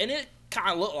 and it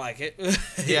kind of looked like it.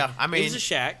 Yeah, I mean, it was a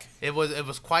shack. It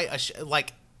was quite a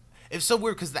it was so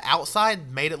weird because the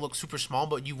outside made it look super small,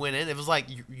 but you went in, it was like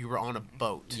you were on a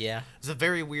boat. Yeah, it was a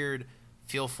very weird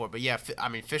feel for it. But yeah, I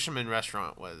mean, Fisherman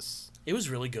Restaurant was. It was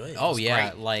really good. Oh yeah,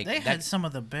 great. like they had some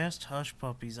of the best hush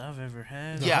puppies I've ever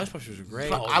had. The hush puppies were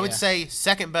great. I would say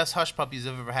second best hush puppies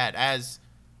I've ever had as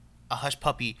a hush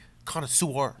puppy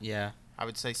connoisseur. Yeah, I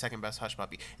would say second best hush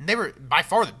puppy, and they were by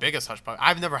far the biggest hush puppy.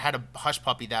 I've never had a hush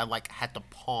puppy that like had the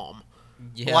palm,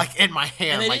 like in my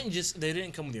hand. And they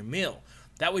didn't come with your meal.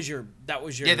 That was your that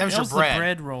was your bread. The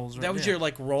bread rolls. That was your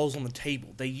like rolls on the table.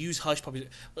 They use hush puppies.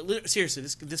 But seriously,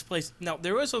 this place. Now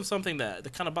there was something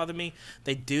that kind of bothered me.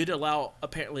 They did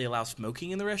apparently allow smoking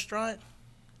in the restaurant.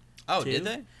 Oh, too. Did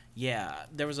they? Yeah,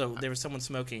 there was someone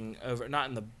smoking over, not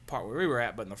in the part where we were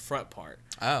at, but in the front part.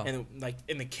 Oh, and like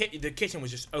in the kitchen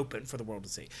was just open for the world to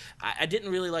see. I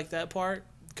didn't really like that part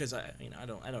because I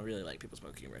don't really like people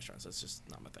smoking in restaurants. That's just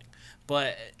not my thing.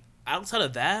 But outside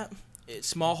of that.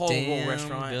 Small hole roll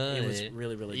restaurant. Good. It was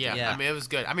really, really good. Yeah, I mean, it was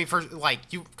good. I mean, for like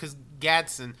because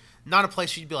Gadsden, not a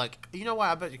place you'd be like, you know what?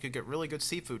 I bet you could get really good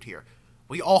seafood here.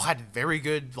 We all had very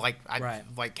good I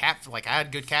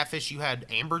had good catfish. You had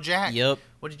amberjack. Yep.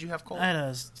 What did you have, Cole? I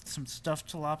had some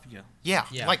stuffed tilapia. Yeah,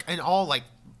 like and all like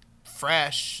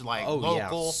fresh, like local,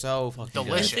 yeah, so fucking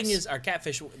delicious. The thing is,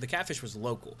 the catfish was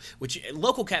local, which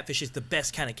local catfish is the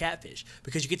best kind of catfish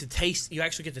because you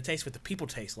actually get to taste what the people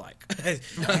taste like.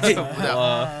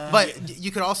 But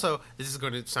you could also, this is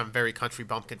going to sound very country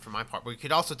bumpkin for my part, but you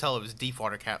could also tell it was deep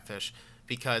water catfish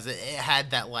because it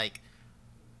had that like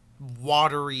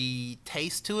watery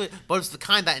taste to it, but it's the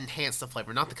kind that enhanced the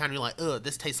flavor, not the kind you're like, ugh,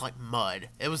 this tastes like mud.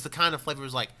 It was the kind of flavor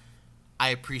was like, I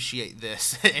appreciate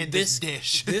this in this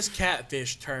dish. This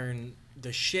catfish turned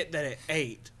the shit that it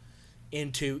ate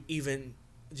into even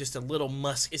just a little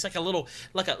musk. It's like a little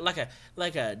like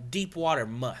a deep water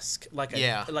musk, like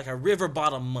a river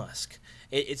bottom musk.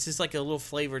 It's just like a little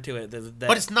flavor to it.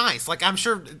 But it's nice. Like I'm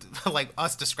sure, like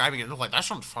us describing it, like that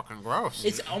sounds fucking gross.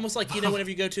 It's almost like whenever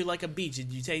you go to like a beach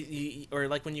and you taste, or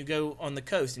like when you go on the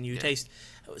coast and you taste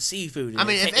seafood. I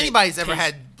mean, if anybody's ever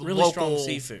had really local strong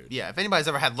seafood, if anybody's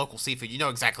ever had local seafood, you know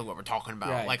exactly what we're talking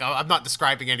about. Right. Like I'm not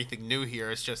describing anything new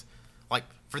here. It's just like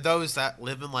for those that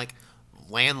live in like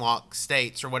landlocked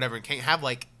states or whatever and can't have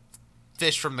like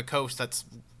fish from the coast that's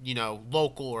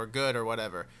local or good or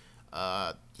whatever.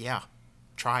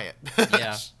 Try it.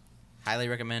 Yeah, highly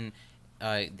recommend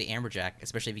the amberjack,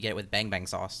 especially if you get it with bang bang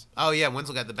sauce. Oh yeah,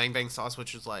 Winslow got the bang bang sauce,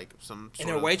 which is like some. And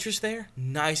their waitress there,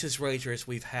 nicest waitress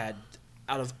we've had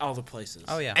out of all the places.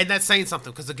 Oh yeah, and that's saying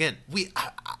something because again,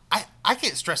 I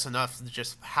can't stress enough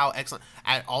just how excellent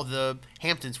at all the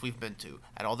Hamptons we've been to,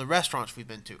 at all the restaurants we've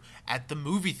been to, at the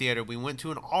movie theater we went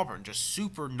to in Auburn, just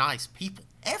super nice people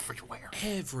everywhere.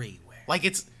 Like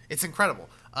it's incredible.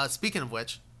 Speaking of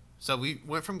which. So we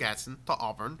went from Gadsden to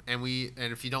Auburn, and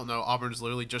if you don't know, Auburn is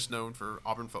literally just known for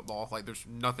Auburn football. Like there's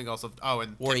nothing else.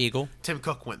 And War Eagle. Tim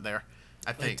Cook went there,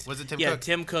 I think. Was it Tim Cook? Cook? Yeah,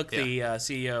 Tim Cook, the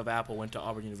CEO of Apple, went to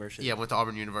Auburn University. Yeah, went to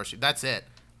Auburn University. That's it.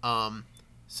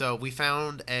 So we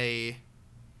found a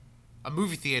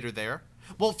movie theater there.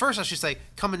 Well, first I should say,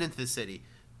 coming into the city.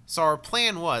 So our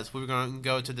plan was we were going to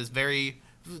go to this very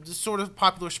sort of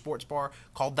popular sports bar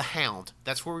called The Hound.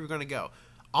 That's where we were going to go.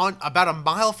 On about a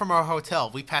mile from our hotel,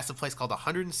 we passed a place called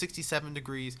 167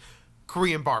 Degrees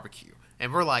Korean Barbecue.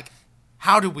 And we're like,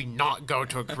 how do we not go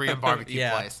to a Korean barbecue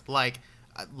place? Like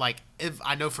if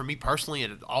I know for me personally,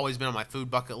 it had always been on my food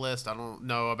bucket list. I don't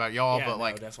know about y'all,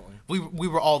 but definitely. we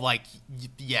were all like,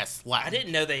 yes. I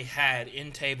didn't know they had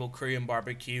in-table Korean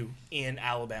barbecue in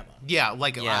Alabama. Yeah,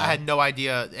 I had no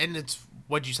idea, and it's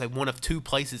what'd you say, one of two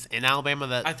places in Alabama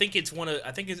that I think it's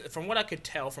from what I could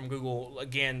tell from Google.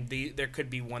 Again, there could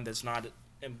be one that's not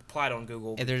implied on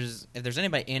Google. If there's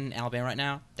anybody in Alabama right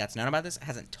now that's known about this,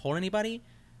 hasn't told anybody.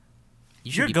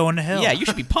 You're going to hell. Yeah, you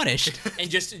should be punished. And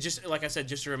just like I said,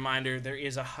 just a reminder, there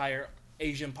is a higher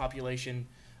Asian population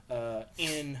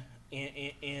in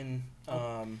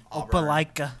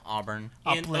Opelika. Auburn.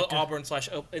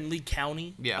 In Lee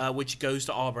County, which goes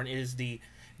to Auburn. It is the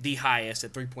highest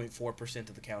at 3.4%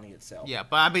 of the county itself. Yeah,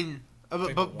 but I mean,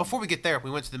 but before we get there, we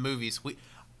went to the movies.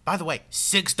 By the way,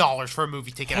 $6 for a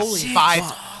movie ticket at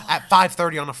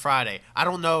 5:30 on a Friday. I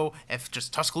don't know if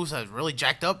just Tuscaloosa has really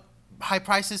jacked up high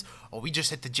prices, or we just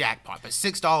hit the jackpot. But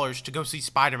 $6 to go see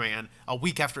Spider-Man a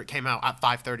week after it came out at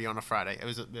 5:30 on a Friday. It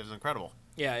was incredible.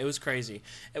 Yeah, it was crazy.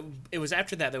 It was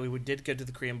after that we did go to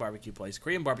the Korean barbecue place.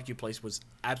 Korean barbecue place was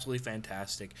absolutely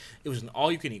fantastic. It was an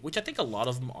all-you-can-eat, which I think a lot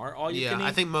of them are all-you-can-eat. Yeah,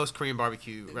 I think most Korean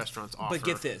barbecue restaurants offer. But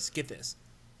get this,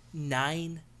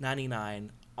 $9.99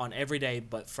 on every day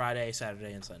but Friday,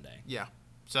 Saturday, and Sunday. Yeah,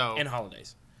 so and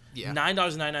holidays. Yeah,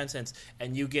 $9.99,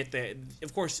 and you get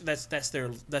of course, that's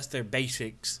their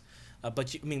basics.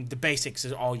 But the basics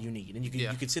is all you need, and you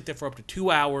can sit there for up to 2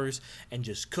 hours and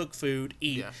just cook food,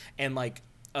 eat, and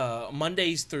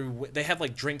Mondays through they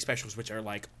have drink specials, which are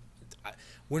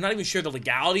we're not even sure the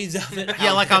legalities of it.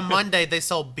 Yeah, like on Monday they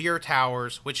sell beer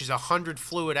towers, which is 100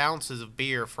 fluid ounces of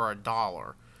beer for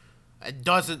 $1. It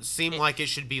doesn't seem like it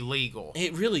should be legal.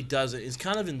 It really doesn't. It's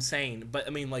kind of insane, but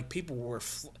people were.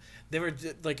 They were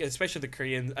especially the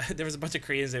Koreans. There was a bunch of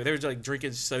Koreans there. They were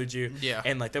drinking soju,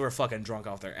 and they were fucking drunk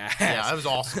off their ass. Yeah, it was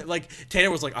awesome. Taylor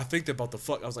was like, "I think they're about to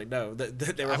fuck." I was like, "No."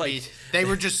 They were they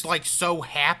were just so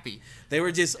happy. They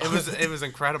were just. It was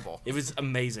incredible. It was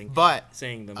amazing. But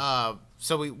seeing them.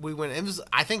 So we went.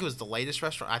 I think it was the latest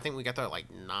restaurant. I think we got there at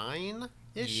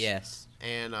 9-ish. Yes.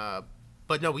 And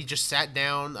but no, we just sat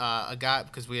down. A guy,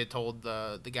 because we had told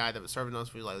the guy that was serving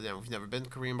us, we were like, we've never been to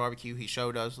Korean barbecue. He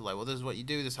showed us, well, this is what you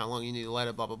do. This is how long you need to let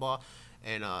it. Blah blah blah.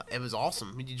 And it was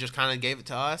awesome. You just kind of gave it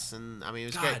to us, and it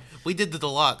was great. We did the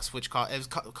deluxe, which cost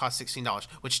 $16,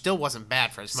 which still wasn't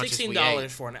bad for as much as we ate.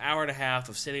 $16 for an hour and a half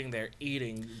of sitting there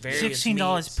eating various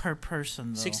 $16 per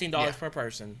person, though. $16 per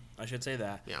person. I should say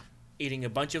that. Yeah. Eating a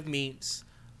bunch of meats.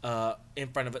 In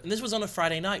front of it, and this was on a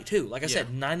Friday night too. Like I said,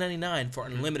 $9.99 for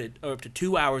unlimited, or up to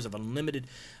 2 hours of unlimited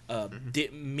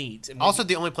meats. And also,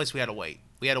 the only place we had to wait.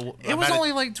 It was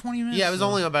only 20 minutes. Yeah, it was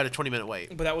only about a 20-minute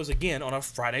wait. But that was again on a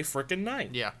Friday freaking night.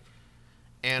 Yeah.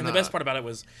 And the best part about it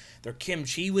was their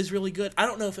kimchi was really good. I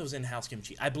don't know if it was in-house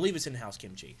kimchi. I believe it's in-house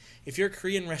kimchi. If you're a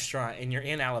Korean restaurant and you're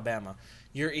in Alabama,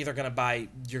 you're either gonna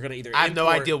either. I have no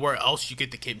idea where else you get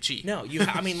the kimchi. No,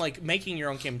 making your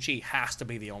own kimchi has to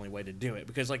be the only way to do it,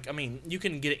 because you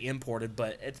can get it imported,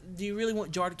 but do you really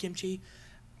want jarred kimchi?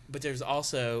 But there's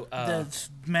also the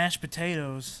mashed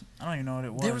potatoes. I don't even know what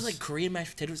it was. There was Korean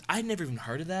mashed potatoes. I'd never even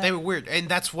heard of that. They were weird, and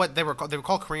that's what they were called. They were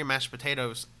called Korean mashed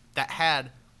potatoes that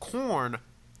had corn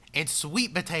and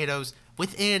sweet potatoes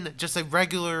within just a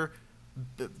regular,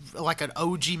 an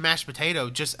OG mashed potato.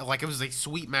 Just it was a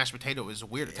sweet mashed potato. It was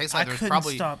weird. It tastes like I couldn't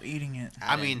stop eating it.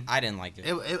 I didn't like it.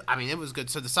 It was good.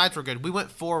 So the sides were good. We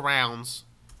went 4 rounds.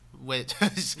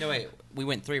 No, wait. We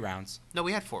went 3 rounds. No,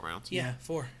 we had 4 rounds. Yeah,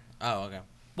 4. Oh, okay.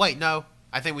 Wait, no.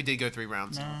 I think we did go 3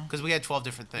 rounds. No. Because we had 12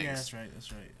 different things. Yeah, that's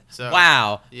right. So,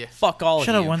 wow. Yeah. Fuck all of you.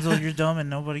 Shut up, Wenzel. You're dumb and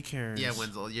nobody cares. Yeah,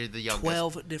 Wenzel. You're the youngest.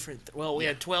 12 different. We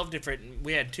had 12 different.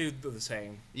 We had 2 of the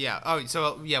same. Yeah. Oh,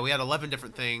 so we had 11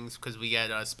 different things because we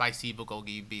had spicy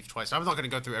bulgogi beef twice. So I'm not going to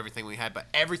go through everything we had, but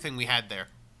everything we had there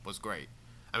was great.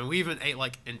 We even ate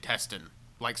intestine.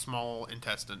 Small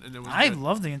intestine, and it was. I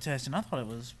love the intestine. I thought it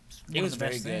was. It was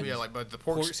very good. Yeah, but the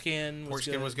pork skin.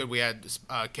 Was good. We had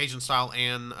Cajun style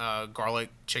and garlic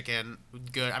chicken.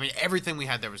 Good. Everything we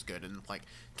had there was good, and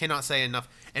cannot say enough.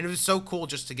 And it was so cool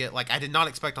just to get I did not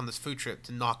expect on this food trip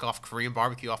to knock off Korean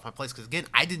barbecue off my place, because again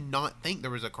I did not think there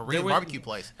was a Korean barbecue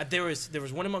place. There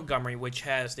was one in Montgomery, which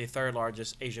has the 3rd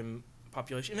largest Asian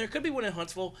population. And there could be one in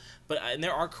Huntsville, and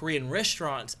there are Korean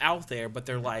restaurants out there, but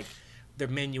they're like they're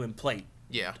menu and plate.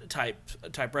 Yeah.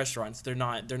 Type restaurants. They're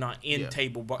not in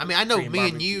table. I mean, I know Korean me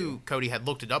barbecue. and you, Cody, had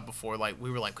looked it up before. Like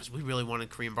we were like, because we really wanted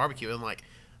Korean barbecue, and like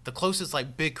the closest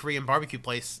like big Korean barbecue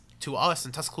place to us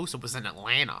in Tuscaloosa was in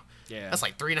Atlanta. Yeah. That's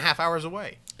like 3.5 hours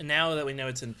away. And now that we know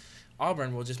it's in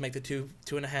Auburn, we'll just make the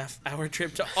 2.5 hour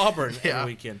trip to Auburn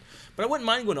every weekend. But I wouldn't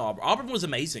mind going to Auburn. Auburn was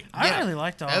amazing. I really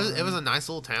liked Auburn. It was a nice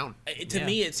little town. To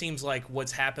me, it seems like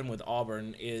what's happened with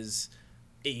Auburn is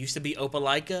it used to be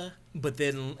Opelika, but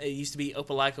then it used to be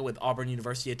Opelika with Auburn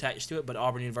University attached to it. But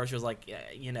Auburn University was like,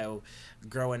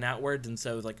 growing outwards, and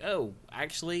so like, oh,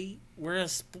 actually, we're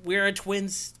a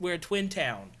twin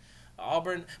town.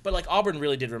 Auburn, but like Auburn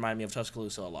really did remind me of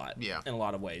Tuscaloosa a lot. Yeah. In a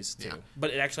lot of ways too. Yeah.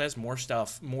 But it actually has more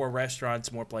stuff, more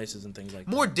restaurants, more places, and things like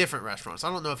that. More different restaurants.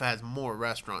 I don't know if it has more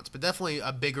restaurants, but definitely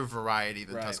a bigger variety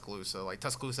than Tuscaloosa. Like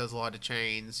Tuscaloosa has a lot of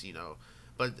chains,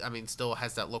 but I mean, still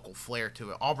has that local flair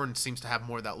to it. Auburn seems to have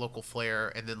more of that local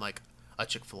flair, and then like a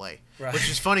Chick-fil-A, which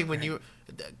is funny when you,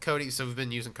 Cody. So we've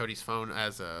been using Cody's phone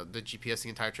as the GPS the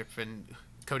entire trip, and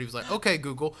Cody was like, "Okay,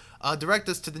 Google, direct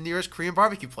us to the nearest Korean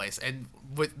barbecue place." And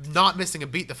with not missing a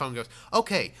beat, the phone goes,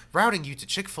 "Okay, routing you to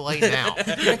Chick-fil-A now."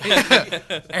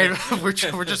 And we're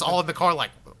just all in the car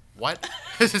like, "What?"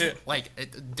 Like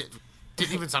it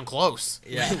didn't even sound close.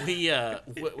 Yeah.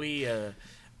 we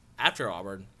after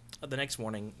Auburn, the next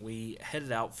morning we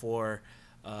headed out for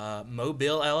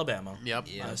Mobile, Alabama. Yep.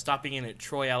 Stopping in at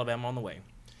Troy, Alabama on the way.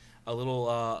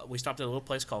 We stopped at a little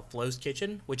place called Flo's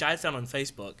Kitchen, which I had found on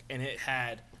Facebook, and it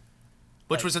had,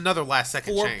 which was another last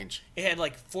second change. It had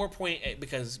like 4.8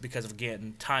 because of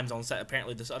again times on set.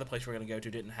 Apparently, this other place we're gonna go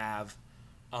to didn't have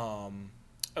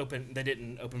open. They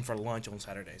didn't open for lunch on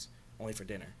Saturdays, only for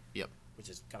dinner. Yep. Which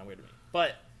is kind of weird to me.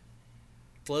 But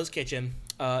Flo's Kitchen,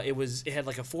 it had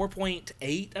like a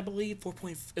 4.8, I believe.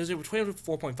 It was between a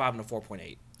 4.5 and a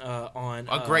 4.8 on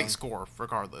a great score,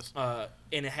 regardless.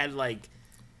 And it had like,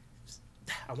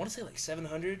 I want to say like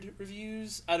 700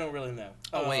 reviews. I don't really know.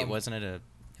 Oh wait, wasn't it a?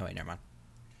 Oh wait, never mind.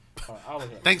 I'll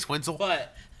look it up. Thanks, Wenzel.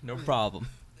 But no problem.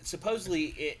 Supposedly,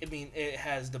 it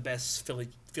has the best Philly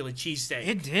cheesesteak.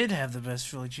 It did have the best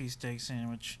Philly cheesesteak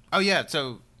sandwich. Oh yeah,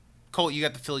 so Colt, you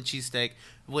got the Philly cheesesteak,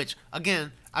 which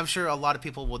again, I'm sure a lot of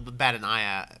people would bat an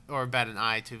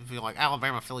eye to be like,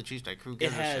 Alabama Philly cheesesteak. Who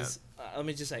gives a shit? Let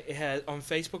me just say, it has on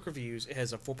Facebook reviews. It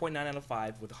has a 4.9 out of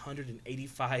 5 with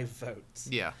 185 votes.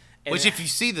 Yeah. Which, if you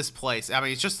see this place, I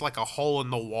mean, it's just like a hole in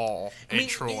the wall in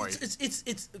Troy.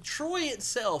 It's Troy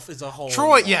itself is a hole.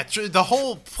 Troy, yeah, the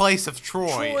whole place of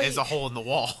Troy is a hole in the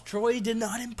wall. Troy did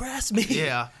not impress me.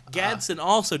 Yeah, Gadsden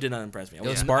also did not impress me. I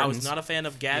was not a fan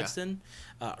of Gadsden.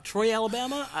 Yeah. Troy,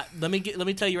 Alabama. Let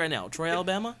me tell you right now, Troy,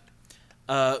 Alabama.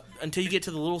 Until you get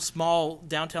to the little small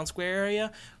downtown square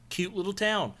area, cute little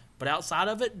town. But outside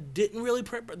of it, didn't really.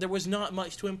 There was not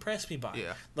much to impress me by.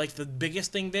 Yeah. Like the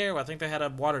biggest thing there, I think they had a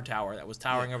water tower that was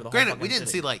towering over the whole. Granted, we didn't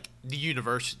see like the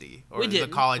university or the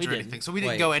college or anything, so we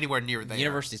didn't go anywhere near there. The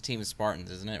university's team is Spartans,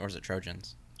 isn't it, or is it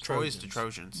Trojans? Troy's to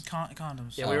Trojans.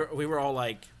 Condoms. Yeah, we were all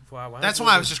like. That's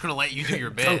why I was just going to let you do your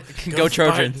bit. Go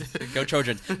Trojans. Go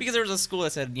Trojans. Because there was a school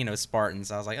that said, Spartans.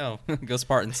 I was like, oh, go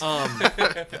Spartans.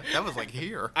 That was like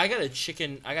here. I got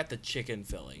the chicken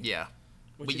Philly. Yeah.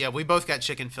 We both got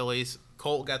chicken Phillies.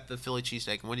 Colt got the Philly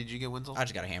cheesesteak. And what did you get, Wenzel? I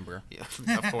just got a hamburger. Yeah,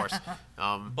 of course.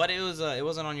 But it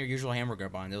wasn't on your usual hamburger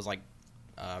bun. It was like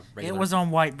regular. It was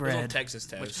on white bread. It was on Texas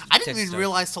toast. I didn't even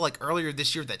realize till like earlier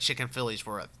this year that chicken Phillies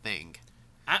were a thing.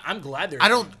 I'm glad they're. I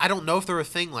don't know if they're a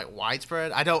thing like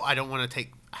widespread. I don't want to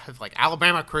take like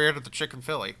Alabama created the chicken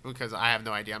Philly because I have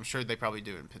no idea. I'm sure they probably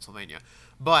do in Pennsylvania,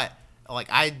 but like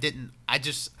I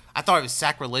thought it was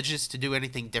sacrilegious to do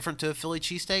anything different to a Philly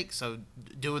cheesesteak. So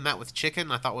doing that with chicken,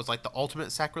 I thought was like the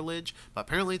ultimate sacrilege. But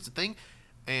apparently it's a thing.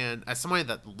 And as somebody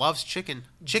that loves chicken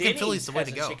Philly's the way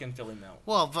to go. Chicken Philly melt.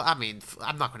 Well, I mean,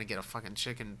 I'm not going to get a fucking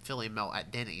chicken Philly melt at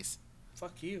Denny's.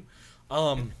 Fuck you.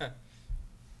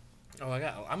 Oh my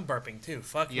god, I'm burping too.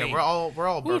 Fuck yeah, me. we're all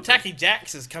burping. Ooh, Tacky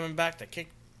Jacks is coming back to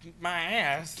kick my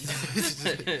ass.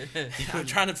 I'm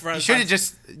trying to front. You should have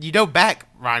just back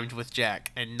rhymed with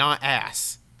Jack and not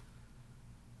ass.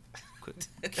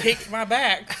 Kick my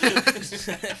back.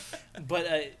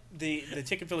 But the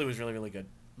chicken Philly was really, really good.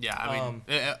 Yeah, I mean,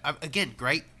 again,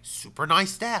 great, super nice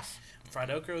staff.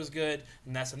 Fried okra was good,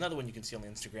 and that's another one you can see on the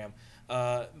Instagram.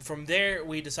 From there,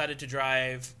 we decided to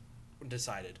drive.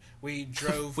 We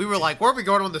drove. We were like, where are we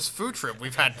going on this food trip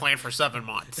we've had planned for 7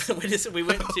 months? we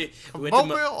went to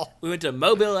Mobile. We went to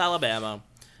Mobile, Alabama,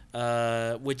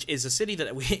 which is a city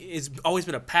that is always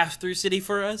been a pass-through city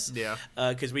for us. Yeah.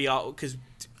 Because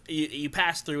you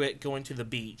pass through it going to the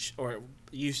beach, or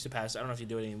used to pass. I don't know if you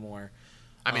do it anymore.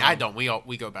 I mean, I don't.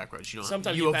 We go back roads. You don't.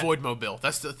 Sometimes you avoid Mobile.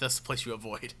 That's the place you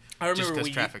avoid. I remember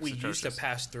we used to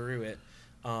pass through it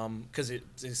because it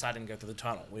decided to go through the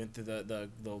tunnel. We went through the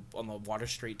on the Water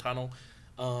Street tunnel,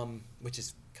 which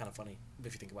is kind of funny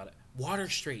if you think about it. Water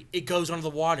Street, it goes under the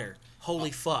water.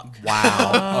 Holy fuck!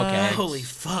 Wow. Okay. Holy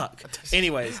fuck.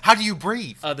 Anyways, how do you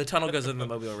breathe? The tunnel goes into the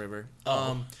Mobile River.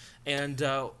 And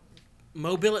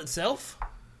Mobile itself.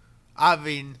 I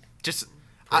mean, just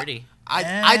pretty.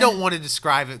 I don't want to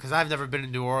describe it because I've never been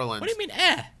in New Orleans. What do you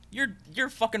mean? You're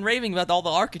fucking raving about all the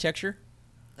architecture.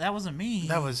 That wasn't me.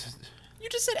 That was. You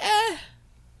just said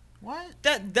What?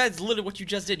 That's literally what you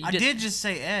just did. I did just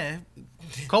say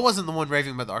Cole wasn't the one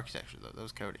raving about the architecture though. That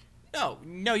was Cody.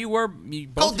 No, you were.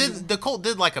 Cole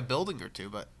did like a building or two,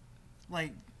 but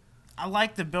like, I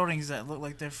like the buildings that look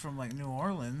like they're from like New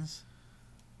Orleans.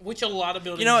 Which a lot of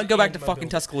buildings. You know what? Go back to fucking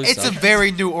Tuscaloosa. It's a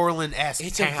very New Orleans-esque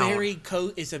It's town.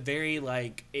 It's a very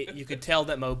like. You could tell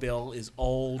that Mobile is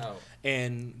old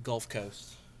and Gulf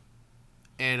Coast.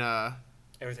 And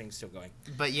everything's still going.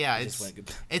 But yeah,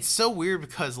 it's so weird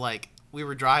because like we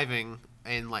were driving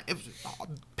and like it was a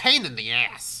pain in the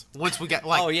ass once we got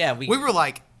like. Oh yeah, we were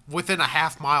like within a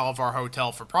half mile of our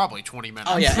hotel for probably 20 minutes.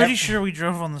 Oh yeah, I'm pretty sure we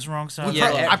drove on this wrong side.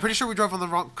 I'm pretty sure we drove on the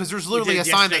wrong because there's literally a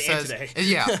sign that says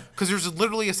because there's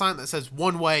literally a sign that says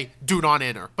one way, do not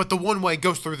enter. But the one way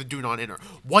goes through the do not enter.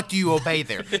 What do you obey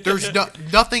there? There's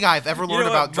nothing I've ever learned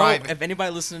about driving. If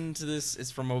anybody listening to this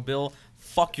is from Mobile,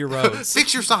 fuck your roads.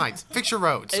 Fix your signs. Fix your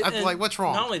roads. I'm like, what's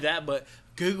wrong? Not only that, but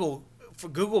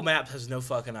Google Maps has no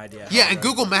fucking idea. Yeah, and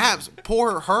Google Maps,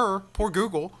 poor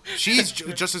Google, she's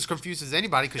just as confused as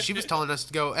anybody because she was telling us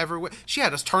to go everywhere. She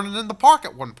had us turning in the park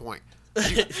at one point.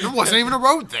 There wasn't even a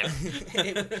road there.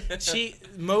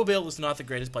 Mobile is not the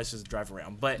greatest place to drive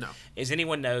around, but as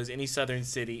anyone knows, any southern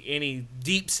city, any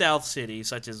deep south city,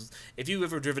 such as if you've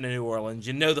ever driven to New Orleans,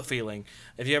 you know the feeling.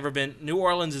 If you ever been, New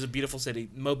Orleans is a beautiful city.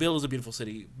 Mobile is a beautiful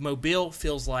city. Mobile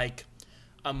feels like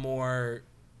a more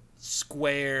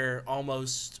square,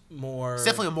 almost more. It's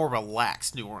definitely a more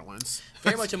relaxed New Orleans.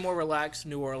 Very much a more relaxed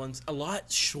New Orleans. A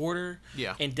lot shorter.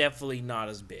 Yeah. And definitely not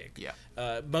as big. Yeah.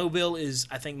 I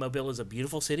think Mobile is a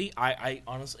beautiful city. I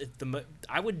honestly,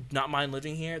 I would not mind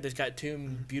living here. There's got two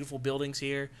beautiful buildings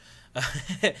here.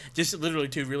 Just literally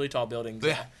two really tall buildings.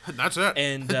 Yeah, that's it.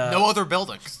 And no other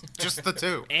buildings, just the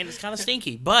two. And it's kind of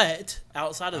stinky, but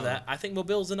outside of that, I think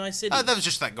Mobile is a nice city. That was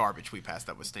just that garbage we passed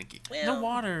that was stinky. Well, the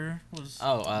water was.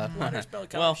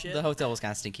 The hotel was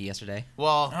kind of stinky yesterday.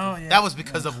 Well, that was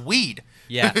because of weed.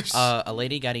 Yeah, a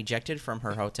lady got ejected from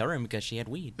her hotel room because she had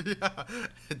weed.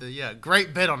 Yeah,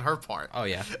 great bit on her part. Oh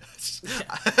yeah.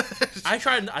 I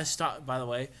stopped. By the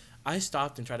way. I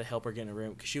stopped and tried to help her get in a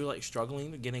room because she was like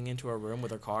struggling getting into her room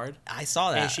with her card. I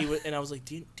saw that. And I was like,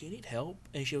 do you need help?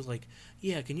 And she was like,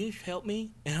 yeah, can you help me?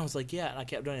 And I was like, yeah. And I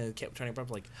kept doing it and kept turning up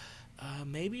like,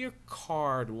 maybe your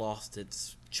card lost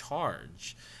its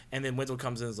charge. And then Wendell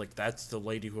comes in and is like, that's the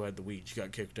lady who had the weed. She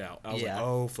got kicked out. I was like,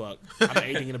 oh, fuck. I'm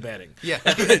aiding and abetting. Yeah.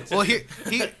 Well,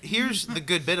 here's the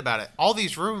good bit about it. All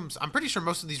these rooms, I'm pretty sure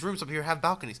most of these rooms up here have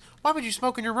balconies. Why would you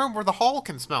smoke in your room where the hall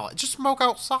can smell it? Just smoke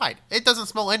outside. It doesn't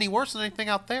smell any worse than anything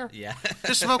out there. Yeah.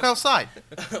 Just smoke outside.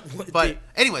 But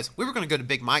anyways, we were going to go to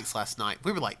Big Mike's last night.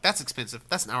 We were like, that's expensive.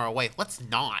 That's an hour away. Let's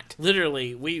not.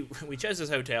 Literally, we chose this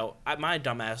hotel. My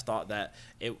dumbass thought that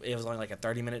it was only like a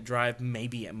 30-minute drive,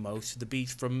 maybe at most, to the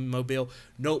beach from Mobile.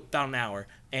 Nope, about an hour.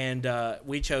 And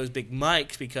we chose Big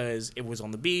Mike's because it was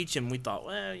on the beach, and we thought,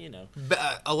 well, you know.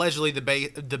 Allegedly the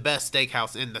best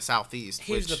steakhouse in the Southeast,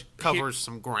 which covers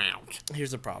some ground. Here's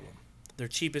the problem. Their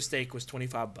cheapest steak was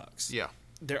 $25. Yeah.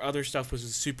 Their other stuff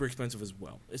was super expensive as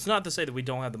well. It's not to say that we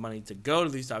don't have the money to go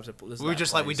to these types of places. We were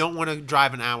just like, we don't want to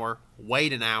drive an hour,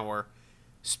 wait an hour,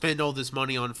 spend all this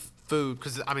money on food,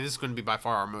 because, I mean, this is going to be by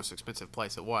far our most expensive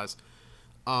place. It was.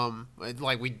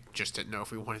 Like we just didn't know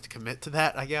if we wanted to commit to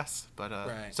that, I guess, but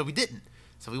so we didn't.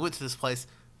 So we went to this place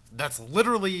that's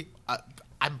literally,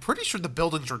 I'm pretty sure the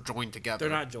buildings are joined together.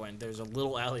 They're not joined. There's a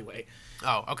little alleyway.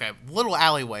 Oh, okay, little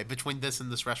alleyway between this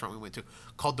and this restaurant we went to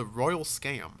called the Royal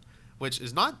Scam, which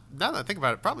is not, now that I think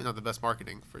about it, probably not the best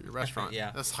marketing for your restaurant.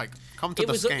 Yeah, that's like come to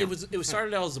the scam. It was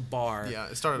started out as a bar. Yeah,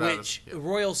 it started out as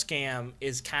Royal Scam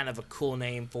is kind of a cool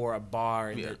name for a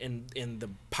bar in the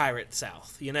pirate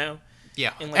South, you know.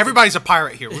 Yeah, like everybody's a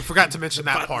pirate here. We forgot to mention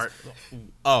that part.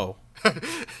 Oh.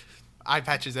 Eye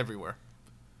patches everywhere.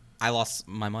 I lost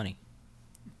my money.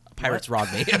 Pirates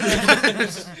robbed me.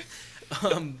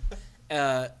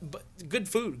 But good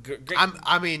food. Great.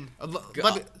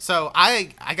 So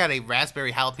I got a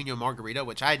raspberry jalapeno margarita,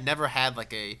 which I had never had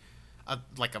like a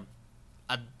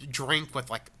drink with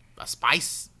like a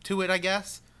spice to it, I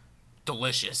guess.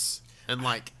 delicious. And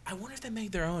like, I wonder if they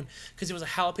made their own, because it was a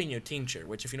jalapeno tincture,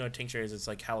 which if you know what tincture is, it's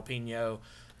like jalapeno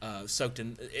soaked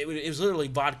in. It was literally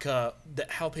vodka. The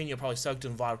jalapeno probably soaked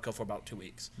in vodka for about 2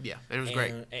 weeks. Yeah, it was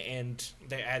great. And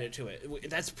they added to it.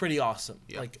 That's pretty awesome.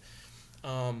 Yeah. Like,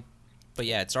 But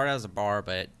yeah, it started as a bar,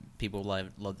 but people love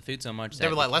the food so much. They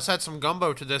were like, let's add some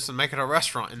gumbo to this and make it a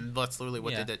restaurant, and that's literally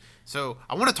what they did. So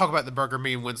I want to talk about the burger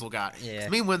me and Wenzel got. Yeah.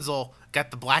 Me and Wenzel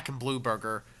got the black and blue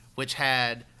burger, which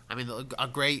had, I mean, a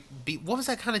great beef. What was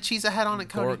that kind of cheese that had on it,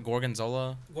 Cody?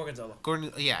 Gorgonzola.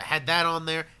 Yeah, it had that on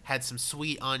there. Had some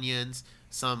sweet onions,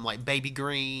 some like baby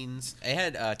greens. It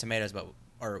had tomatoes,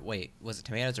 was it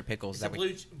tomatoes or pickles?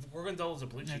 Gorgonzola's a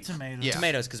blue cheese. Tomatoes. Yeah.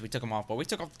 Tomatoes, because we took them off, but we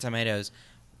took off the tomatoes.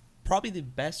 Probably the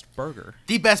best burger.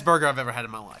 The best burger I've ever had in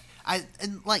my life.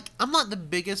 I'm not the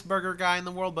biggest burger guy in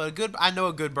the world, but I know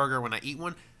a good burger when I eat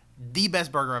one. The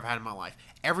best burger I've had in my life.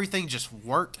 Everything just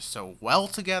worked so well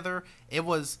together. It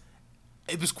was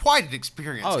quite an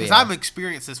experience. Oh, Because yeah. I've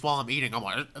experienced this while I'm eating. I'm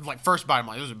like first bite, I'm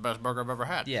like, this is the best burger I've ever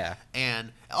had. Yeah.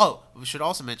 And we should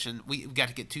also mention we got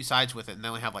to get 2 sides with it, and they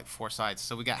only have like 4 sides.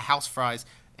 So we got house fries,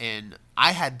 and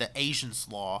I had the Asian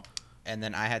slaw. And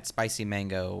then I had spicy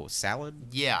mango salad.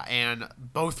 Yeah, and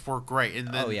both were great. And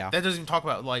then that doesn't even talk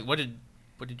about like what did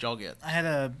y'all get? I had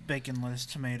a bacon lettuce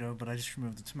tomato, but I just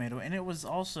removed the tomato, and it was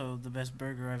also the best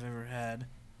burger I've ever had.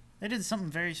 They did something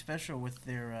very special with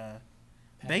their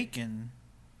bacon,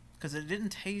 because it didn't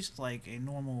taste like a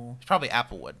normal. It's probably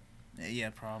Applewood.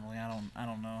 Yeah, probably. I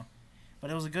don't know,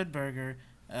 but it was a good burger.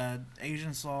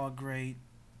 Asian slaw, great,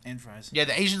 and fries. Yeah,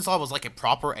 the Asian slaw was like a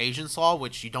proper Asian slaw,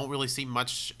 which you don't really see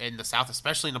much in the South,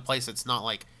 especially in a place that's not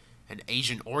like an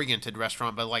Asian-oriented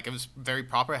restaurant, but like it was very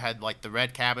proper. It had like the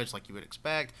red cabbage, like you would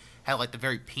expect. Had like the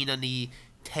very peanut-y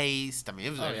taste. I mean,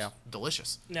 it was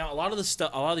delicious. Now, a lot of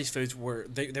these foods were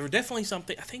they were definitely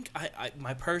something. I think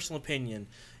my personal opinion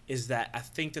is that I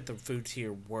think that the foods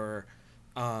here were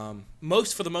for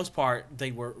the most part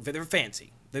they were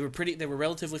fancy. They were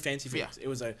relatively fancy foods.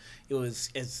 Yeah.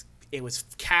 It was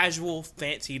casual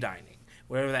fancy dining,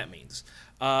 whatever that means.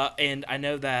 And I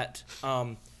know that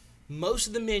most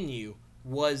of the menu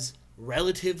was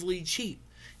relatively cheap.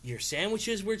 Your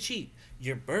sandwiches were cheap.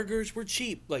 Your burgers were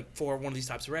cheap, like for one of these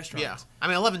types of restaurants. Yeah, I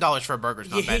mean, $11 for a burger is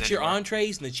not bad. You hit your anywhere.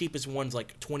 entrees, and the cheapest one's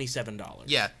like $27.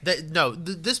 Yeah,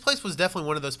 this place was definitely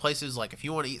one of those places. Like, if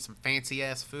you want to eat some fancy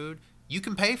ass food, you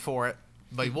can pay for it,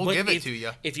 but we'll give it to you.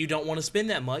 If you don't want to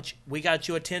spend that much, we got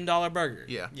you a $10 burger.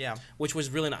 Yeah, Yeah. Which was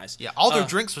really nice. yeah. All their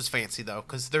drinks was fancy though,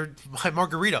 because my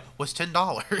margarita was $10.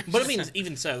 But I mean,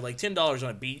 even so, like $10 on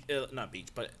a beach, not beach,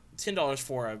 but $10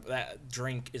 for that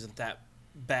drink isn't that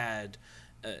bad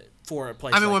for a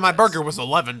place. I mean, like when my this. burger was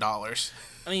 $11.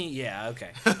 I mean, yeah,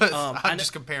 okay. I'm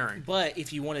just comparing. But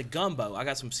if you wanted gumbo, I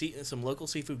got some local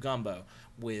seafood gumbo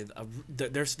with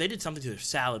they did something to their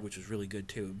salad which was really good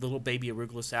too. The little baby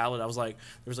arugula salad. I was like,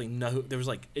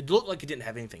 it looked like it didn't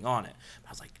have anything on it. I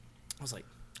was like,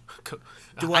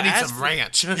 do I need ask some for-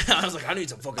 ranch. I was like, I need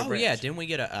some fucking. Oh ranch. yeah, didn't we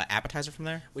get an appetizer from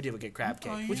there? We did get crab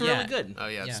cake, Oh, which were yeah. really good. Oh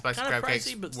yeah, the Yeah. spicy Kinda crab cakes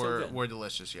pricey, but still good. were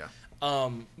delicious. Yeah.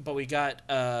 But we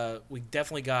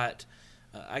definitely got.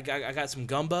 I got some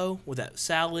gumbo with that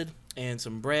salad and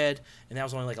some bread, and that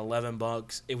was only like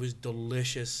 $11. It was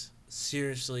delicious.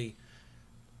 Seriously,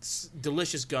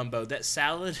 delicious gumbo. That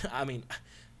salad. I mean,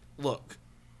 look,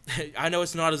 I know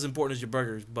it's not as important as your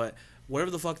burgers, but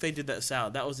whatever the fuck they did that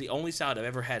salad, that was the only salad I've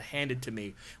ever had handed to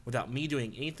me without me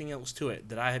doing anything else to it.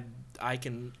 That I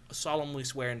can solemnly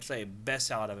swear and say best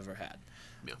salad I've ever had.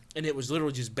 Yeah. And it was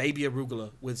literally just baby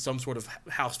arugula with some sort of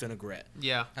house vinaigrette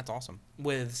Yeah. That's awesome.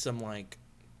 with some like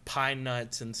pine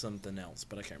nuts and something else,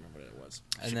 but I can't remember what it was.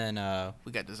 And then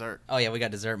We got dessert. oh yeah, we got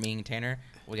dessert. Me and Tanner.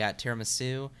 We got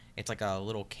tiramisu. It's like a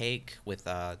little cake with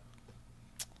I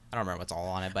don't remember what's all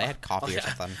on it, but it had coffee or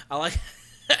something. I like.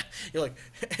 You're like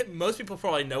most people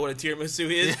probably know what a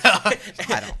tiramisu is. I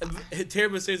don't.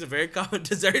 Tiramisu is a very common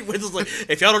dessert. Which is like,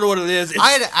 if y'all don't know what it is, it's,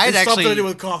 I'd it's actually something to do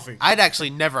with coffee. I'd actually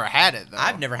never had it though.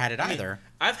 I've never had it either.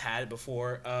 I've had it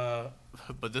before.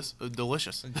 But this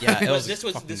delicious. Yeah, it was this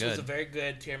was fucking a good. very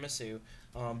good tiramisu.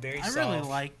 Very I soft. really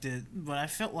liked it, but I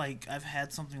felt like I've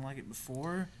had something like it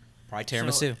before. Probably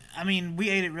tiramisu. So, I mean, we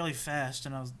ate it really fast,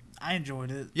 and I enjoyed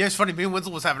it. Yeah, it's funny. Me and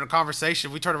Wenzel was having a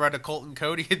conversation. We turned around to Colt and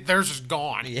Cody, and theirs was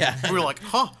gone. Yeah. We were like,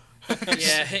 huh?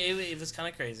 Yeah, it was kind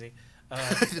of crazy.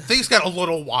 Things got a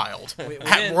little wild We at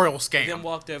then- Royal We Scam. then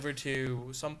walked over to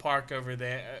some park over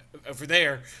there.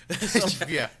 Some,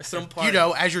 Yeah. some park. You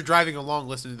know, as you're driving along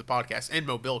listening to the podcast in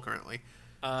Mobile currently.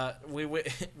 We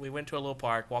went to a little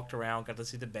park, walked around, got to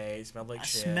see the bay, smelled like I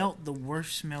shit. smelt the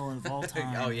worst smell of all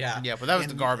time. Oh yeah. Yeah, but that was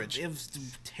the And garbage. It was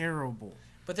terrible.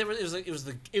 But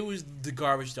it was the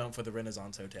garbage dump for the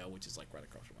Renaissance Hotel, which is like right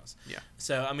across from us. Yeah.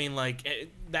 So I mean, like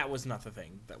that was not the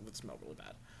thing. That would smell really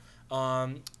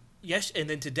bad. Yes, and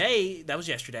then today, that was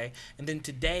yesterday, and then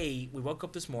today we woke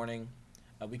up this morning.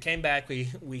 We came back.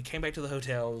 We came back to the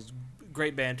hotel. It was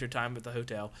great banter time at the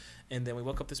hotel, and then we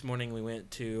woke up this morning. We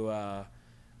went to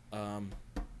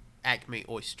Acme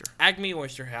Oyster. Acme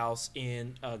Oyster House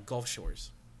in Gulf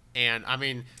Shores. And I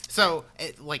mean, so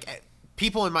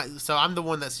people in my, so I'm the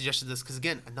one that suggested this because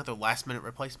again, another last minute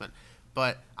replacement.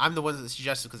 But I'm the one that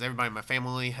suggested because everybody in my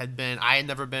family had been. I had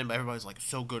never been, but everybody's like,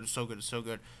 so good, so good, so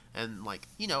good. And like,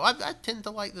 you know, I tend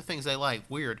to like the things they like.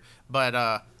 Weird,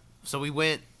 but so we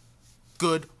went.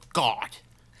 Good God,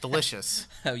 delicious.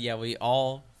 Oh yeah, we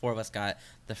all four of us got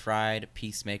the fried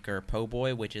Peacemaker po'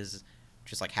 boy, which is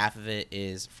just like half of it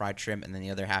is fried shrimp and then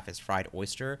the other half is fried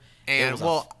oyster. And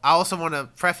well, I also want to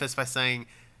preface by saying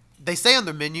they say on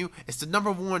their menu it's the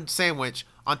 #1 sandwich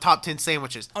on top 10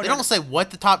 sandwiches. They don't say what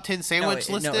the top 10 sandwich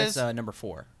list is. No, it's number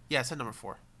 4. Yeah, I said number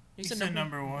 4. You said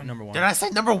number 1. Number 1. Did I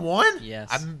say number 1? Yes.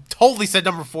 I totally said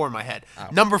number 4 in my head. Oh.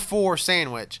 Number 4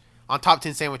 sandwich on top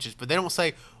 10 sandwiches, but they don't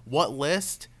say what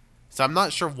list. So I'm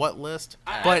not sure what list,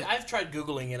 but I've tried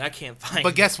Googling it. I can't find.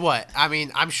 But guess what? I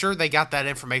mean, I'm sure they got that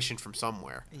information from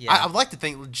somewhere. Yeah. I'd like to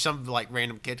think some like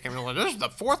random kid came in like, "This is the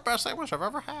 4th best sandwich I've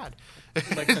ever had."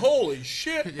 Like, holy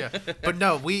shit! Yeah, but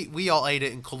no, we all ate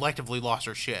it and collectively lost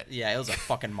our shit. Yeah, it was a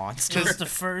fucking monster. It was the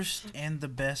first and the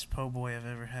best po' boy I've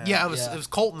ever had. Yeah, it was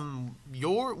Colton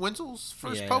Wenzel's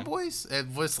first po' boys. It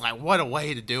was like, what a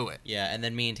way to do it. Yeah, and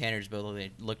then me and Tanner just both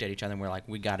looked at each other and we're like,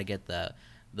 we got to get the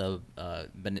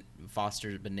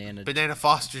Foster's banana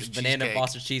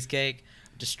Foster's cheesecake.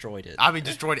 Destroyed it. I mean,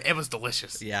 destroyed it. It was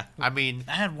delicious. Yeah. I mean,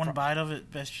 I had one bite of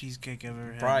it. Best cheesecake I've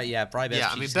ever had. Probably best. Yeah,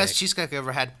 I mean, best cheesecake I've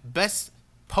ever had. Best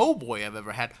po' boy I've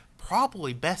ever had.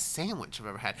 Probably best sandwich I've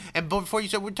ever had. And before you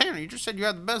said, well, Tanner, you just said you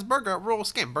had the best burger at Royal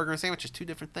Skin. Burger and sandwich is 2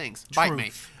 different things. Bite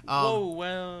me. Whoa,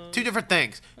 well. 2 different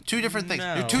things. 2 different things.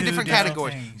 No. They're 2 different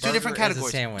categories. Things. 2 different Burger is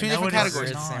a categories. 2 sandwich. different No, it is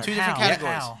categories. not. 2 different How?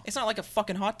 categories. How? It's not like a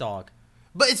fucking hot dog.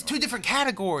 But it's 2 different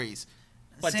categories.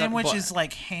 But Sandwich is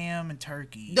like ham and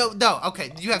turkey. No,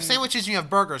 okay. You have sandwiches and you have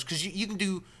burgers because you can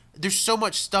do. There's so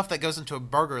much stuff that goes into a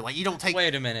burger. Like you don't take.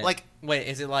 Wait a minute. Like wait,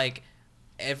 is it like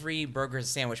every burger is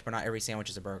a sandwich, but not every sandwich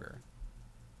is a burger?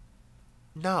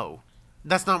 no,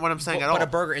 that's not what I'm saying at all. But a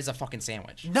burger is a fucking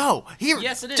sandwich. No, here.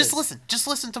 Yes, it is. Just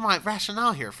listen to my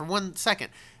rationale here for 1 second.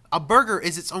 A burger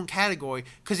is its own category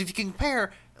because if you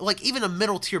compare, like even a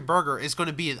middle tier burger is going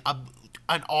to be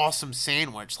an awesome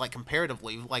sandwich, like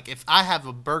comparatively. Like if I have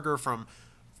a burger from,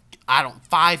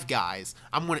 Five Guys,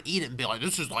 I'm going to eat it and be like,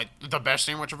 this is like the best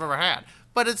sandwich I've ever had.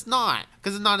 But it's not,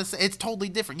 because it's not. It's totally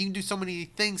different. You can do so many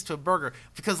things to a burger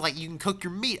because, like, you can cook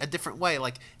your meat a different way.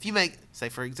 Like, if you make, say,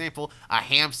 for example, a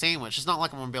ham sandwich, it's not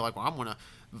like I'm gonna be like, well, I'm gonna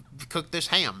cook this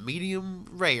ham medium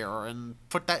rare and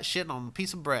put that shit on a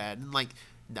piece of bread and like,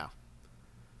 no.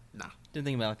 Didn't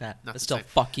think about it like that. Not But the still, same.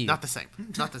 fuck you. Not the same.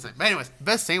 Not the same. But anyways,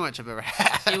 best sandwich I've ever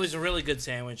had. It was a really good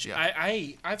sandwich.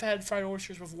 Yeah. I've had fried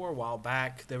oysters before a while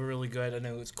back. They were really good. I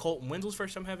know it's Colton Wenzel's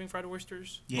first time having fried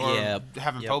oysters. Or Yeah.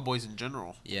 having Yep. po' boys in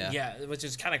general. Yeah. Yeah, which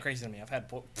is kind of crazy to me. I've had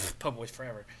po' boys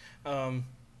forever.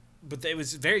 But it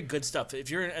was very good stuff. If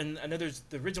you're in, I know there's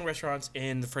the original restaurants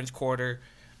in the French Quarter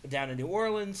down in New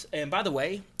Orleans. And by the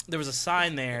way, there was a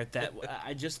sign there that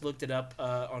I just looked it up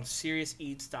on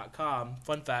SeriousEats.com.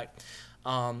 Fun fact.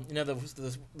 You know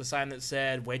the sign that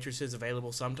said waitresses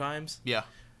available sometimes? Yeah.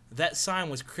 That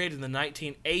sign was created in the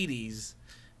 1980s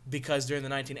because during the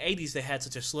 1980s they had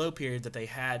such a slow period that they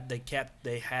had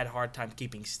a hard time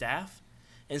keeping staff.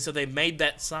 And so they made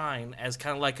that sign as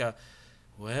kind of like a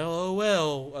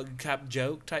a cap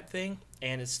joke type thing,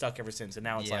 and it's stuck ever since. And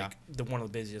now it's like one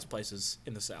of the busiest places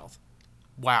in the South.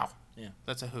 Wow. Yeah.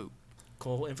 That's a hoot.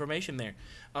 Cool information there.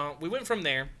 We went from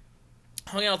there,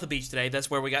 hung out at the beach today. That's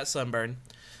where we got sunburned.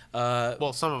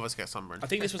 Well, some of us got sunburned. I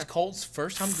think this was Colt's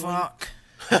first time going. Fuck.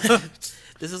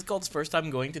 This is Colt's first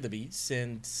time going to the beach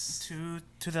since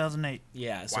 2008.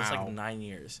 Yeah, so it's Wow. like 9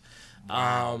 years.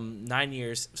 Wow. 9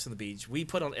 years since the beach. We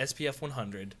put on SPF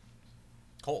 100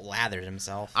 Colt lathered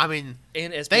himself. I mean,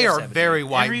 and SPF they are 70. very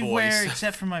white Everywhere boys.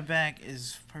 except for my back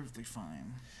is perfectly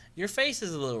fine. Your face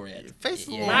is a little red, Face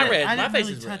Yeah. My red. I My didn't face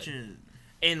really is touch red.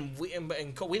 it. and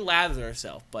we lathered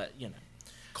ourselves, but you know.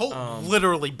 Colt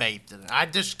literally bathed in it. I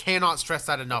just cannot stress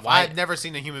that enough. White- I've never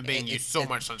seen a human being use so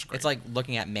much sunscreen. It's like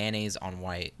looking at mayonnaise on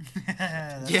white.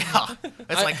 yeah.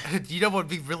 It's like, you know what would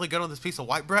be really good on this piece of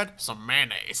white bread? Some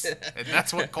mayonnaise. And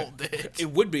that's what Colt did. It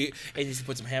would be, and you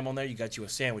put some ham on there. You got you a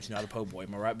sandwich, not a po' boy.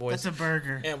 Am I right, boys? That's a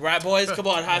burger. Yeah, right, boys. Come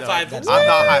on, high five. I'm not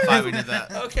high-fiving to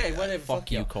that. Okay, whatever. Fuck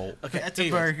you, y'all. Colt. Okay, That's a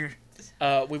anyways. burger.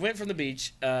 We went from the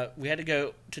beach. We had to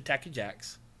go to Tacky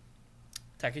Jack's.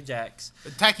 Tacky Jack's.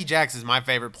 Tacky Jack's is my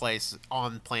favorite place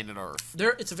on planet Earth.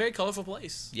 It's a very colorful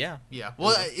place. Yeah. Yeah.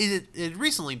 Well, it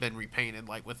recently been repainted,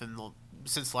 like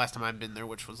since the last time I've been there,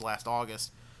 which was last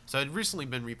August. So it had recently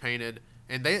been repainted,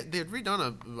 and they had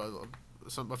redone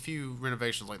a few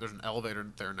renovations. Like there's an elevator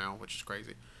there now, which is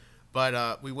crazy.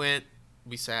 But we went,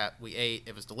 we sat, we ate.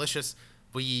 It was delicious.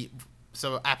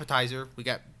 So appetizer we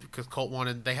got because Colt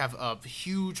wanted. They have a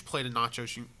huge plate of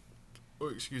nachos.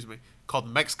 Called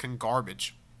Mexican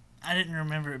garbage. I didn't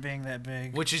remember it being that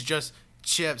big. Which is just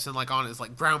chips and like on it's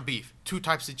like ground beef, 2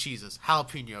 types of cheeses,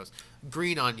 jalapenos,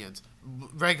 green onions,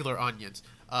 regular onions,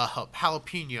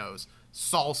 jalapenos,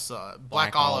 salsa,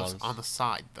 black olives on the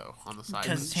side though. On the side.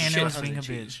 Because Tanner was being a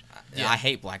bitch. Yeah, I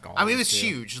hate black olives. I mean, it was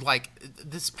huge. Like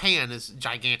this pan is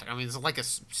gigantic. I mean, it's like a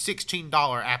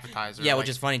 $16 appetizer. Yeah, which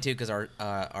is funny too, because our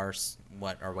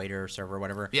waiter, server,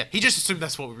 whatever. Yeah, he just assumed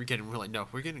that's what we were getting. We're like, no,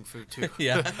 we're getting food too.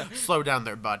 Yeah. Slow down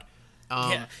there, bud.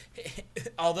 Yeah.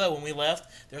 Although when we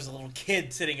left, there was a little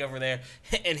kid sitting over there,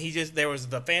 and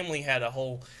the family had a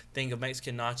whole thing of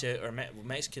Mexican nacho or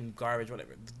Mexican garbage,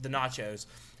 whatever, the nachos.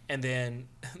 And then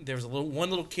there was one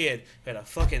little kid who had a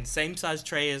fucking same size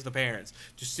tray as the parents,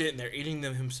 just sitting there eating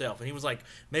them himself. And he was like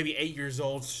maybe 8 years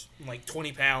old, like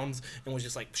 20 pounds, and was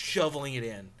just like shoveling it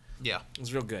in. Yeah, it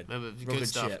was real good. Real good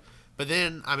stuff. Shit. But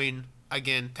then, I mean,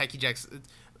 again, Tacky Jack's.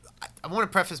 I want to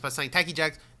preface by saying Tacky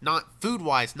Jack's, not food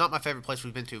wise, not my favorite place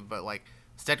we've been to, but like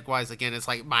aesthetic wise, again, it's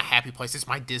like my happy place. It's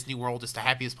my Disney World. It's the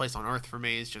happiest place on earth for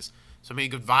me. It's just so many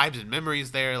good vibes and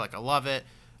memories there. Like I love it,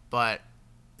 but.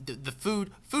 The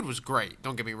food was great.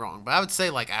 Don't get me wrong, but I would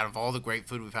say like out of all the great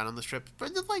food we've had on this trip,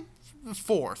 like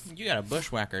 4th. You got a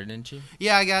bushwhacker, didn't you?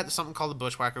 Yeah, I got something called a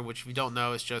bushwhacker, which if you don't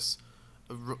know, is just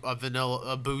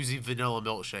a boozy vanilla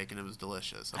milkshake, and it was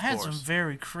delicious. I had some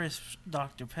very crisp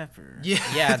Dr. Pepper.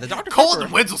 Yeah, the Dr. Pepper.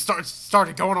 Colton Wenzel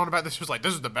started going on about this. He was like,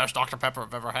 "This is the best Dr. Pepper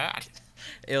I've ever had."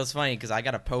 It was funny because I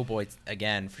got a po' boy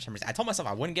again for some reason. I told myself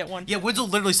I wouldn't get one. Yeah, Wenzel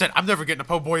literally said, "I'm never getting a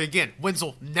po' boy again."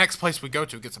 Wenzel, next place we go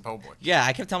to, gets a po' boy. Yeah,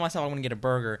 I kept telling myself I wouldn't get a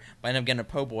burger, but I ended up getting a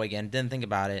po' boy again. Didn't think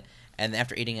about it, and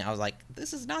after eating it, I was like,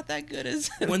 "This is not that good." As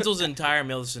Wenzel's entire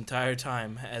meal this entire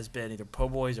time has been either po'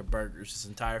 boys or burgers. This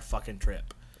entire fucking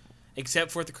trip.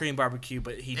 Except for the Korean barbecue,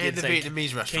 but he did say,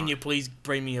 Vietnamese restaurant. "Can you please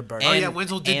bring me a burger?" Oh yeah,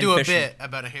 Wenzel did do a bit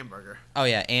about a hamburger. Oh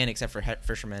yeah, and except for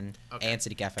Fisherman and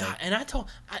City Cafe. God, and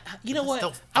you know what?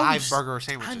 Still 5 burger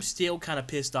sandwiches. I'm still kind of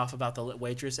pissed off about the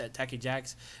waitress at Tacky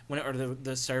Jack's,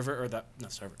 the server or the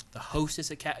hostess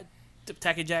at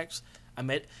Tacky Jack's.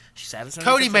 She sat us.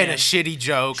 Cody made a shitty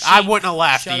joke. I wouldn't have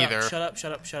laughed either. Shut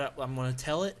up! I'm gonna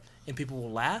tell it, and people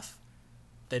will laugh.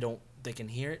 They can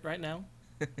hear it right now.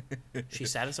 She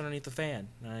sat us underneath the fan,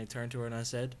 and I turned to her and I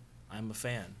said, "I'm a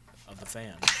fan of the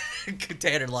fan."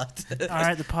 Tanner left. All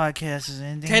right, the podcast is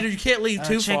ending. Tanner, you can't leave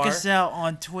too far. Check us out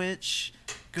on Twitch,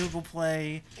 Google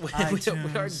Play,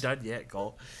 iTunes. We aren't done yet,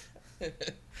 Cole.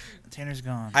 Tanner's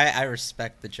gone. I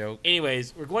respect the joke.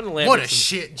 Anyways, we're going to land. What a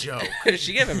shit joke.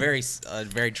 She gave a very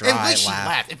dry At least she laugh.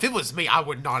 laughed. If it was me, I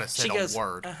would not have said a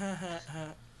word.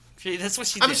 That's what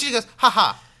she did. I mean, she goes,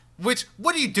 haha. Which,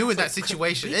 what do you do in that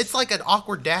situation? It's like an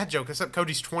awkward dad joke, except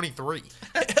Cody's 23.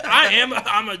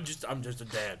 I'm just a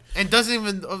dad. And doesn't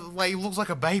even, he looks like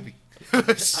a baby.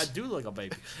 I do look like a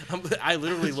baby. I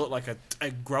literally look like a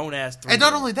grown-ass 3-year-old. And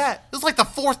not only that, it was like the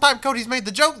 4th time Cody's made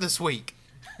the joke this week.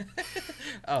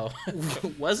 Oh.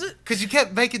 Was it? Because you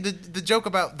kept making the joke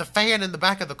about the fan in the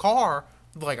back of the car.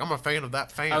 Like, I'm a fan of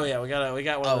that fan. Oh, yeah, we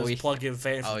got one of those plug-in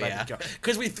fans in the back of the car.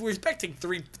 Because we're expecting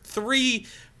three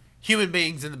human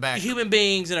beings in the back. Human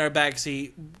beings in our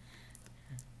backseat.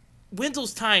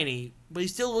 Wenzel's tiny, but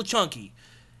he's still a little chunky.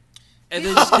 And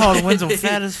then Wenzel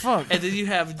fat as fuck. And then you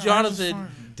have Jonathan,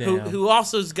 who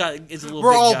also is a little.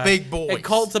 We're big all guy. big boys. And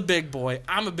Colt's a big boy.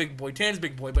 I'm a big boy. Tanner's a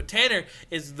big boy. But Tanner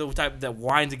is the type that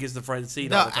whines against the front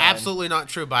seat all the time. No, absolutely not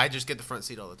true. But I just get the front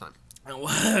seat all the time.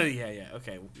 Yeah,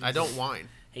 okay. I don't whine.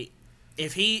 Hey,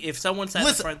 if someone sat in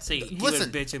the front seat, he would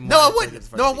bitch and No, I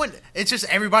wouldn't. wouldn't. It's just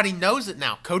everybody knows it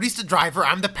now. Cody's the driver.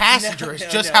 I'm the passenger. It's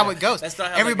just how it goes. That's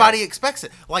not how everybody expects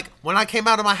it. Like when I came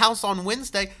out of my house on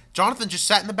Wednesday, Jonathan just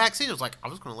sat in the back seat. I was like, I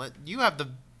was going to let you have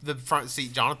the front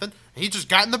seat, Jonathan. He just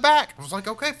got in the back. I was like,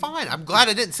 okay, fine. I'm glad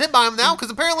I didn't sit by him now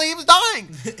because apparently he was dying.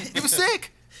 He was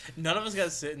sick. None of us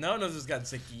got sick. None of us got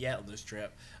sick yet on this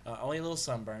trip. Only a little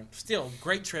sunburn. Still,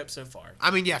 great trip so far.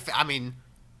 I mean,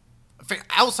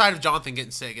 outside of Jonathan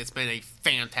getting sick, it's been a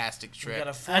fantastic trip.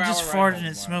 I just farted and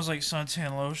it smells like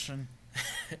suntan lotion.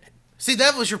 See,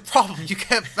 that was your problem. You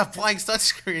kept applying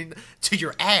sunscreen to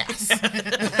your ass,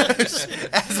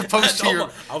 as opposed to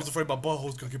your. I was afraid my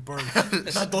butthole's gonna get burned. I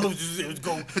thought it was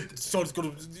going. The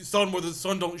sun where the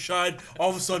sun don't shine.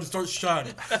 All of a sudden, starts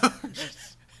shining.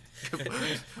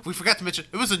 We forgot to mention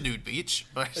it was a nude beach,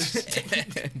 but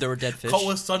there were dead fish. Colt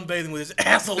was sunbathing with his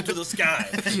asshole to the sky.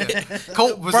 Yeah.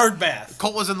 Colt was bird bath.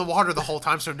 Colt was in the water the whole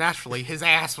time, so naturally his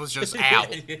ass was just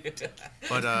out.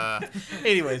 But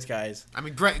anyways, guys, I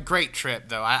mean, great trip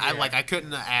though. I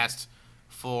couldn't have asked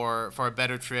for a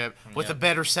better trip with a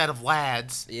better set of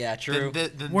lads. Yeah, true.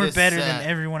 Than We're this better set. than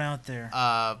everyone out there.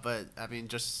 But I mean,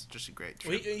 just a great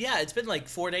trip. It's been like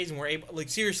 4 days, and we're able,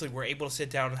 we're able to sit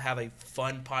down and have a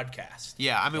fun podcast.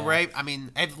 Yeah, I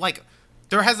mean,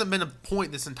 there hasn't been a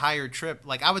point this entire trip.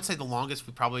 Like, I would say the longest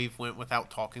we probably went without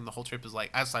talking the whole trip is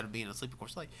like, outside of being asleep, of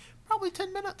course, like probably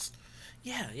 10 minutes.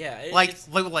 Yeah. Like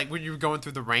when you were going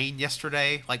through the rain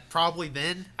yesterday, like probably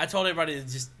then. I told everybody to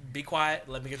just be quiet,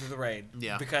 let me get through the rain.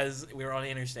 Yeah. Because we were on the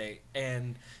interstate,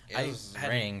 and it was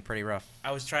raining pretty rough.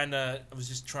 I was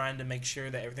just trying to make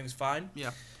sure that everything was fine. Yeah,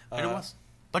 and it was.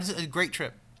 But it's a great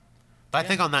trip. But I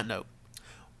think on that note,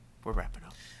 we're wrapping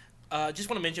up. Just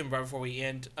want to mention right before we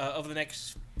end, over the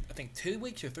next, I think 2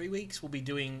 weeks or 3 weeks,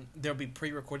 there'll be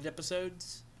pre-recorded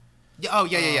episodes. Yeah.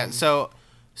 Yeah. So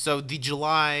the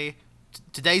July.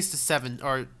 Today's the 7th,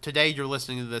 or today you're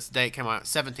listening to this, day it came out,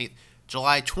 17th.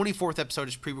 July 24th episode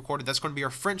is pre-recorded. That's going to be our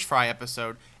French fry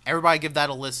episode. Everybody give that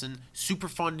a listen. Super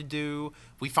fun to do.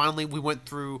 We went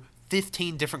through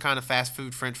 15 different kind of fast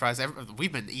food French fries.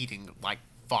 We've been eating like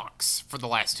fox for the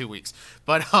last 2 weeks.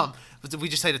 But we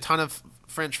just ate a ton of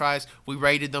French fries. We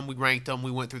rated them. We ranked them.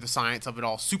 We went through the science of it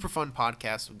all. Super fun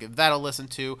podcast. So give that a listen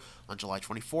to on July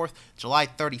 24th. July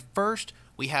 31st.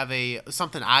 We have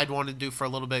something I'd wanted to do for a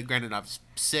little bit. Granted, I was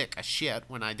sick as shit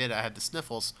when I did it. I had the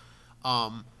sniffles.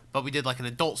 But we did like an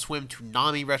Adult Swim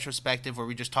Toonami retrospective where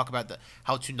we just talk about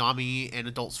how Toonami and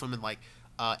Adult Swim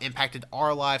impacted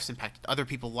our lives, impacted other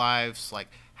people's lives, like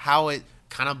how it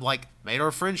kind of like made our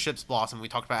friendships blossom. We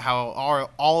talked about how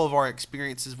all of our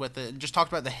experiences with it, and just talked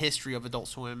about the history of Adult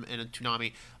Swim and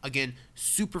Toonami. Again,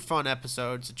 super fun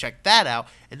episode, so check that out.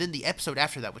 And then the episode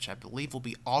after that, which I believe will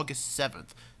be August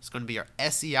 7th, is going to be our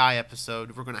SEI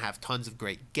episode. We're going to have tons of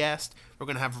great guests. We're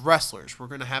going to have wrestlers. We're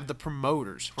going to have the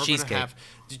promoters. We're going to have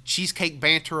the cheesecake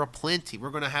banter aplenty.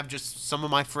 We're going to have just some of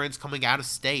my friends coming out of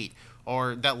state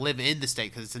or that live in the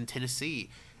state because it's in Tennessee.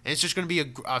 And it's just going to be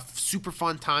a super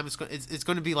fun time. It's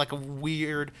going to be like a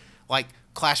weird like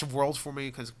clash of worlds for me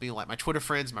because it's going to be like my Twitter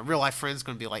friends, my real life friends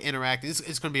going to be like interacting.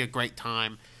 It's going to be a great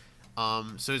time.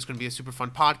 So it's going to be a super fun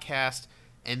podcast.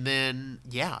 And then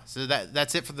so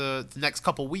that's it for the next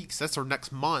couple weeks. That's our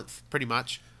next month, pretty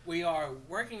much. We are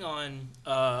working on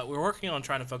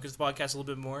trying to focus the podcast a little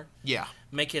bit more. Yeah.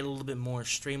 Make it a little bit more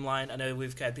streamlined. I know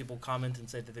we've had people comment and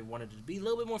say that they wanted it to be a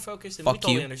little bit more focused, and we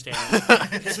totally understand.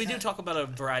 Because we do talk about a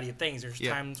variety of things. There's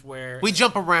times where we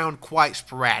jump around quite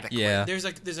sporadically. Yeah. There's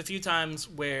a few times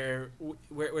where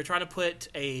we're trying to put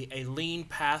a lean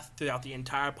path throughout the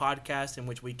entire podcast in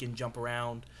which we can jump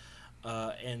around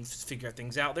and figure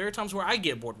things out. There are times where I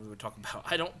get bored when we talk about.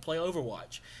 I don't play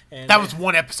Overwatch. And that was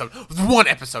one episode.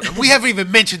 And we haven't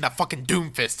even mentioned that fucking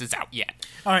Doomfist is out yet.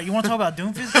 All right, you want to talk about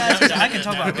Doomfist, guys? 'Cause I can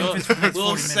talk about Doomfist for the next 40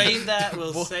 minutes. Save that.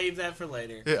 We'll save that for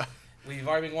later. Yeah. We've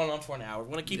already been going on for an hour. We're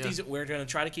gonna keep these. We're gonna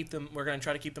try to keep them. We're gonna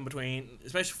try to keep them between,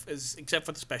 except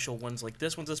for the special ones. Like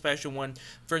this one's a special one.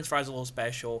 French fries a little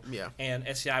special. Yeah. And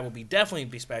SCI will definitely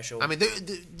be special. I mean,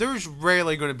 there's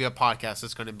rarely going to be a podcast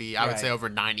that's going to be, I would say, over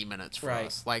 90 minutes for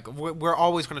us. Like we're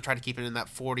always going to try to keep it in that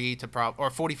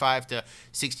 45 to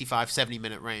 65, 70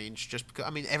 minute range. Just because, I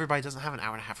mean, everybody doesn't have an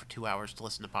hour and a half or 2 hours to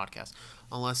listen to podcasts,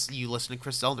 unless you listen to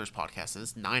Chris Zellner's podcast, and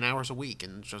it's 9 hours a week,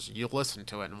 and just you listen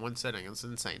to it in one sitting. It's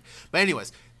insane. But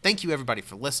anyways, thank you everybody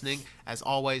for listening. As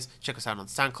always, check us out on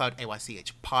SoundCloud,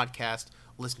 AYCH Podcast.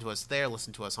 Listen to us there.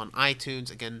 Listen to us on iTunes.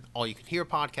 Again, all you can hear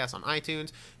podcasts on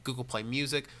iTunes, Google Play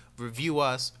Music. Review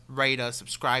us, rate us,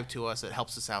 subscribe to us. It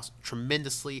helps us out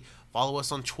tremendously. Follow us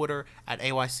on Twitter at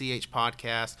AYCH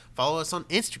Podcast. Follow us on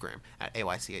Instagram at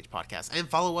AYCH Podcast. And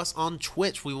follow us on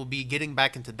Twitch. We will be getting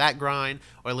back into that grind,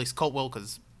 or at least Colt will,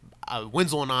 because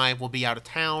Wenzel and I will be out of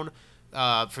town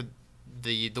for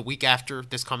the week after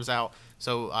this comes out.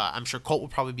 So I'm sure Colt will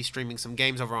probably be streaming some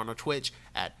games over on our Twitch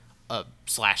at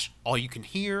 / all you can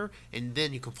hear. And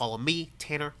then you can follow me,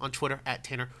 Tanner, on Twitter at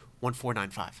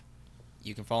Tanner1495.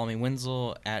 You can follow me,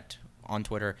 Wenzel, on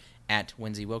Twitter at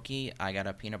Winsy Wilkie. I got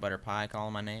a peanut butter pie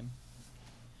calling my name.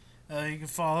 You can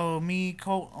follow me,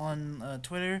 Colt, on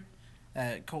Twitter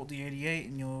at ColtD88,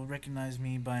 and you'll recognize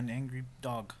me by an angry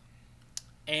dog.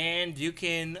 And you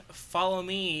can follow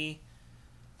me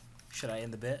Should I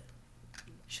end the bit?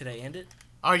 Should I end it?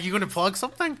 Are you going to plug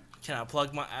something? Can I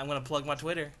plug my? I'm going to plug my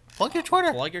Twitter. Plug your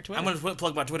Twitter. Plug your Twitter. I'm going to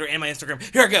plug my Twitter and my Instagram.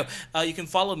 Here I go. You can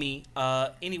follow me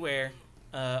anywhere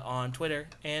on Twitter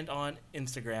and on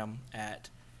Instagram at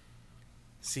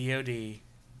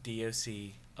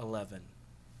CODDOC11.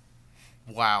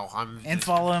 Wow, and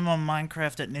follow him on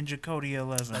Minecraft at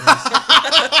NinjaCody11.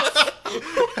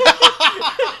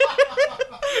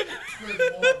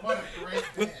 What a great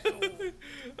bit.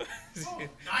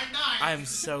 I am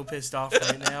so pissed off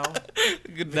right now.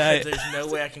 Good night. There's no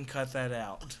way I can cut that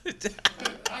out. Take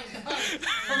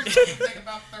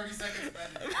about 30 seconds.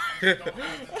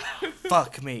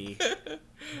 Fuck me.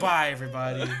 Bye,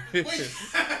 everybody. Wait.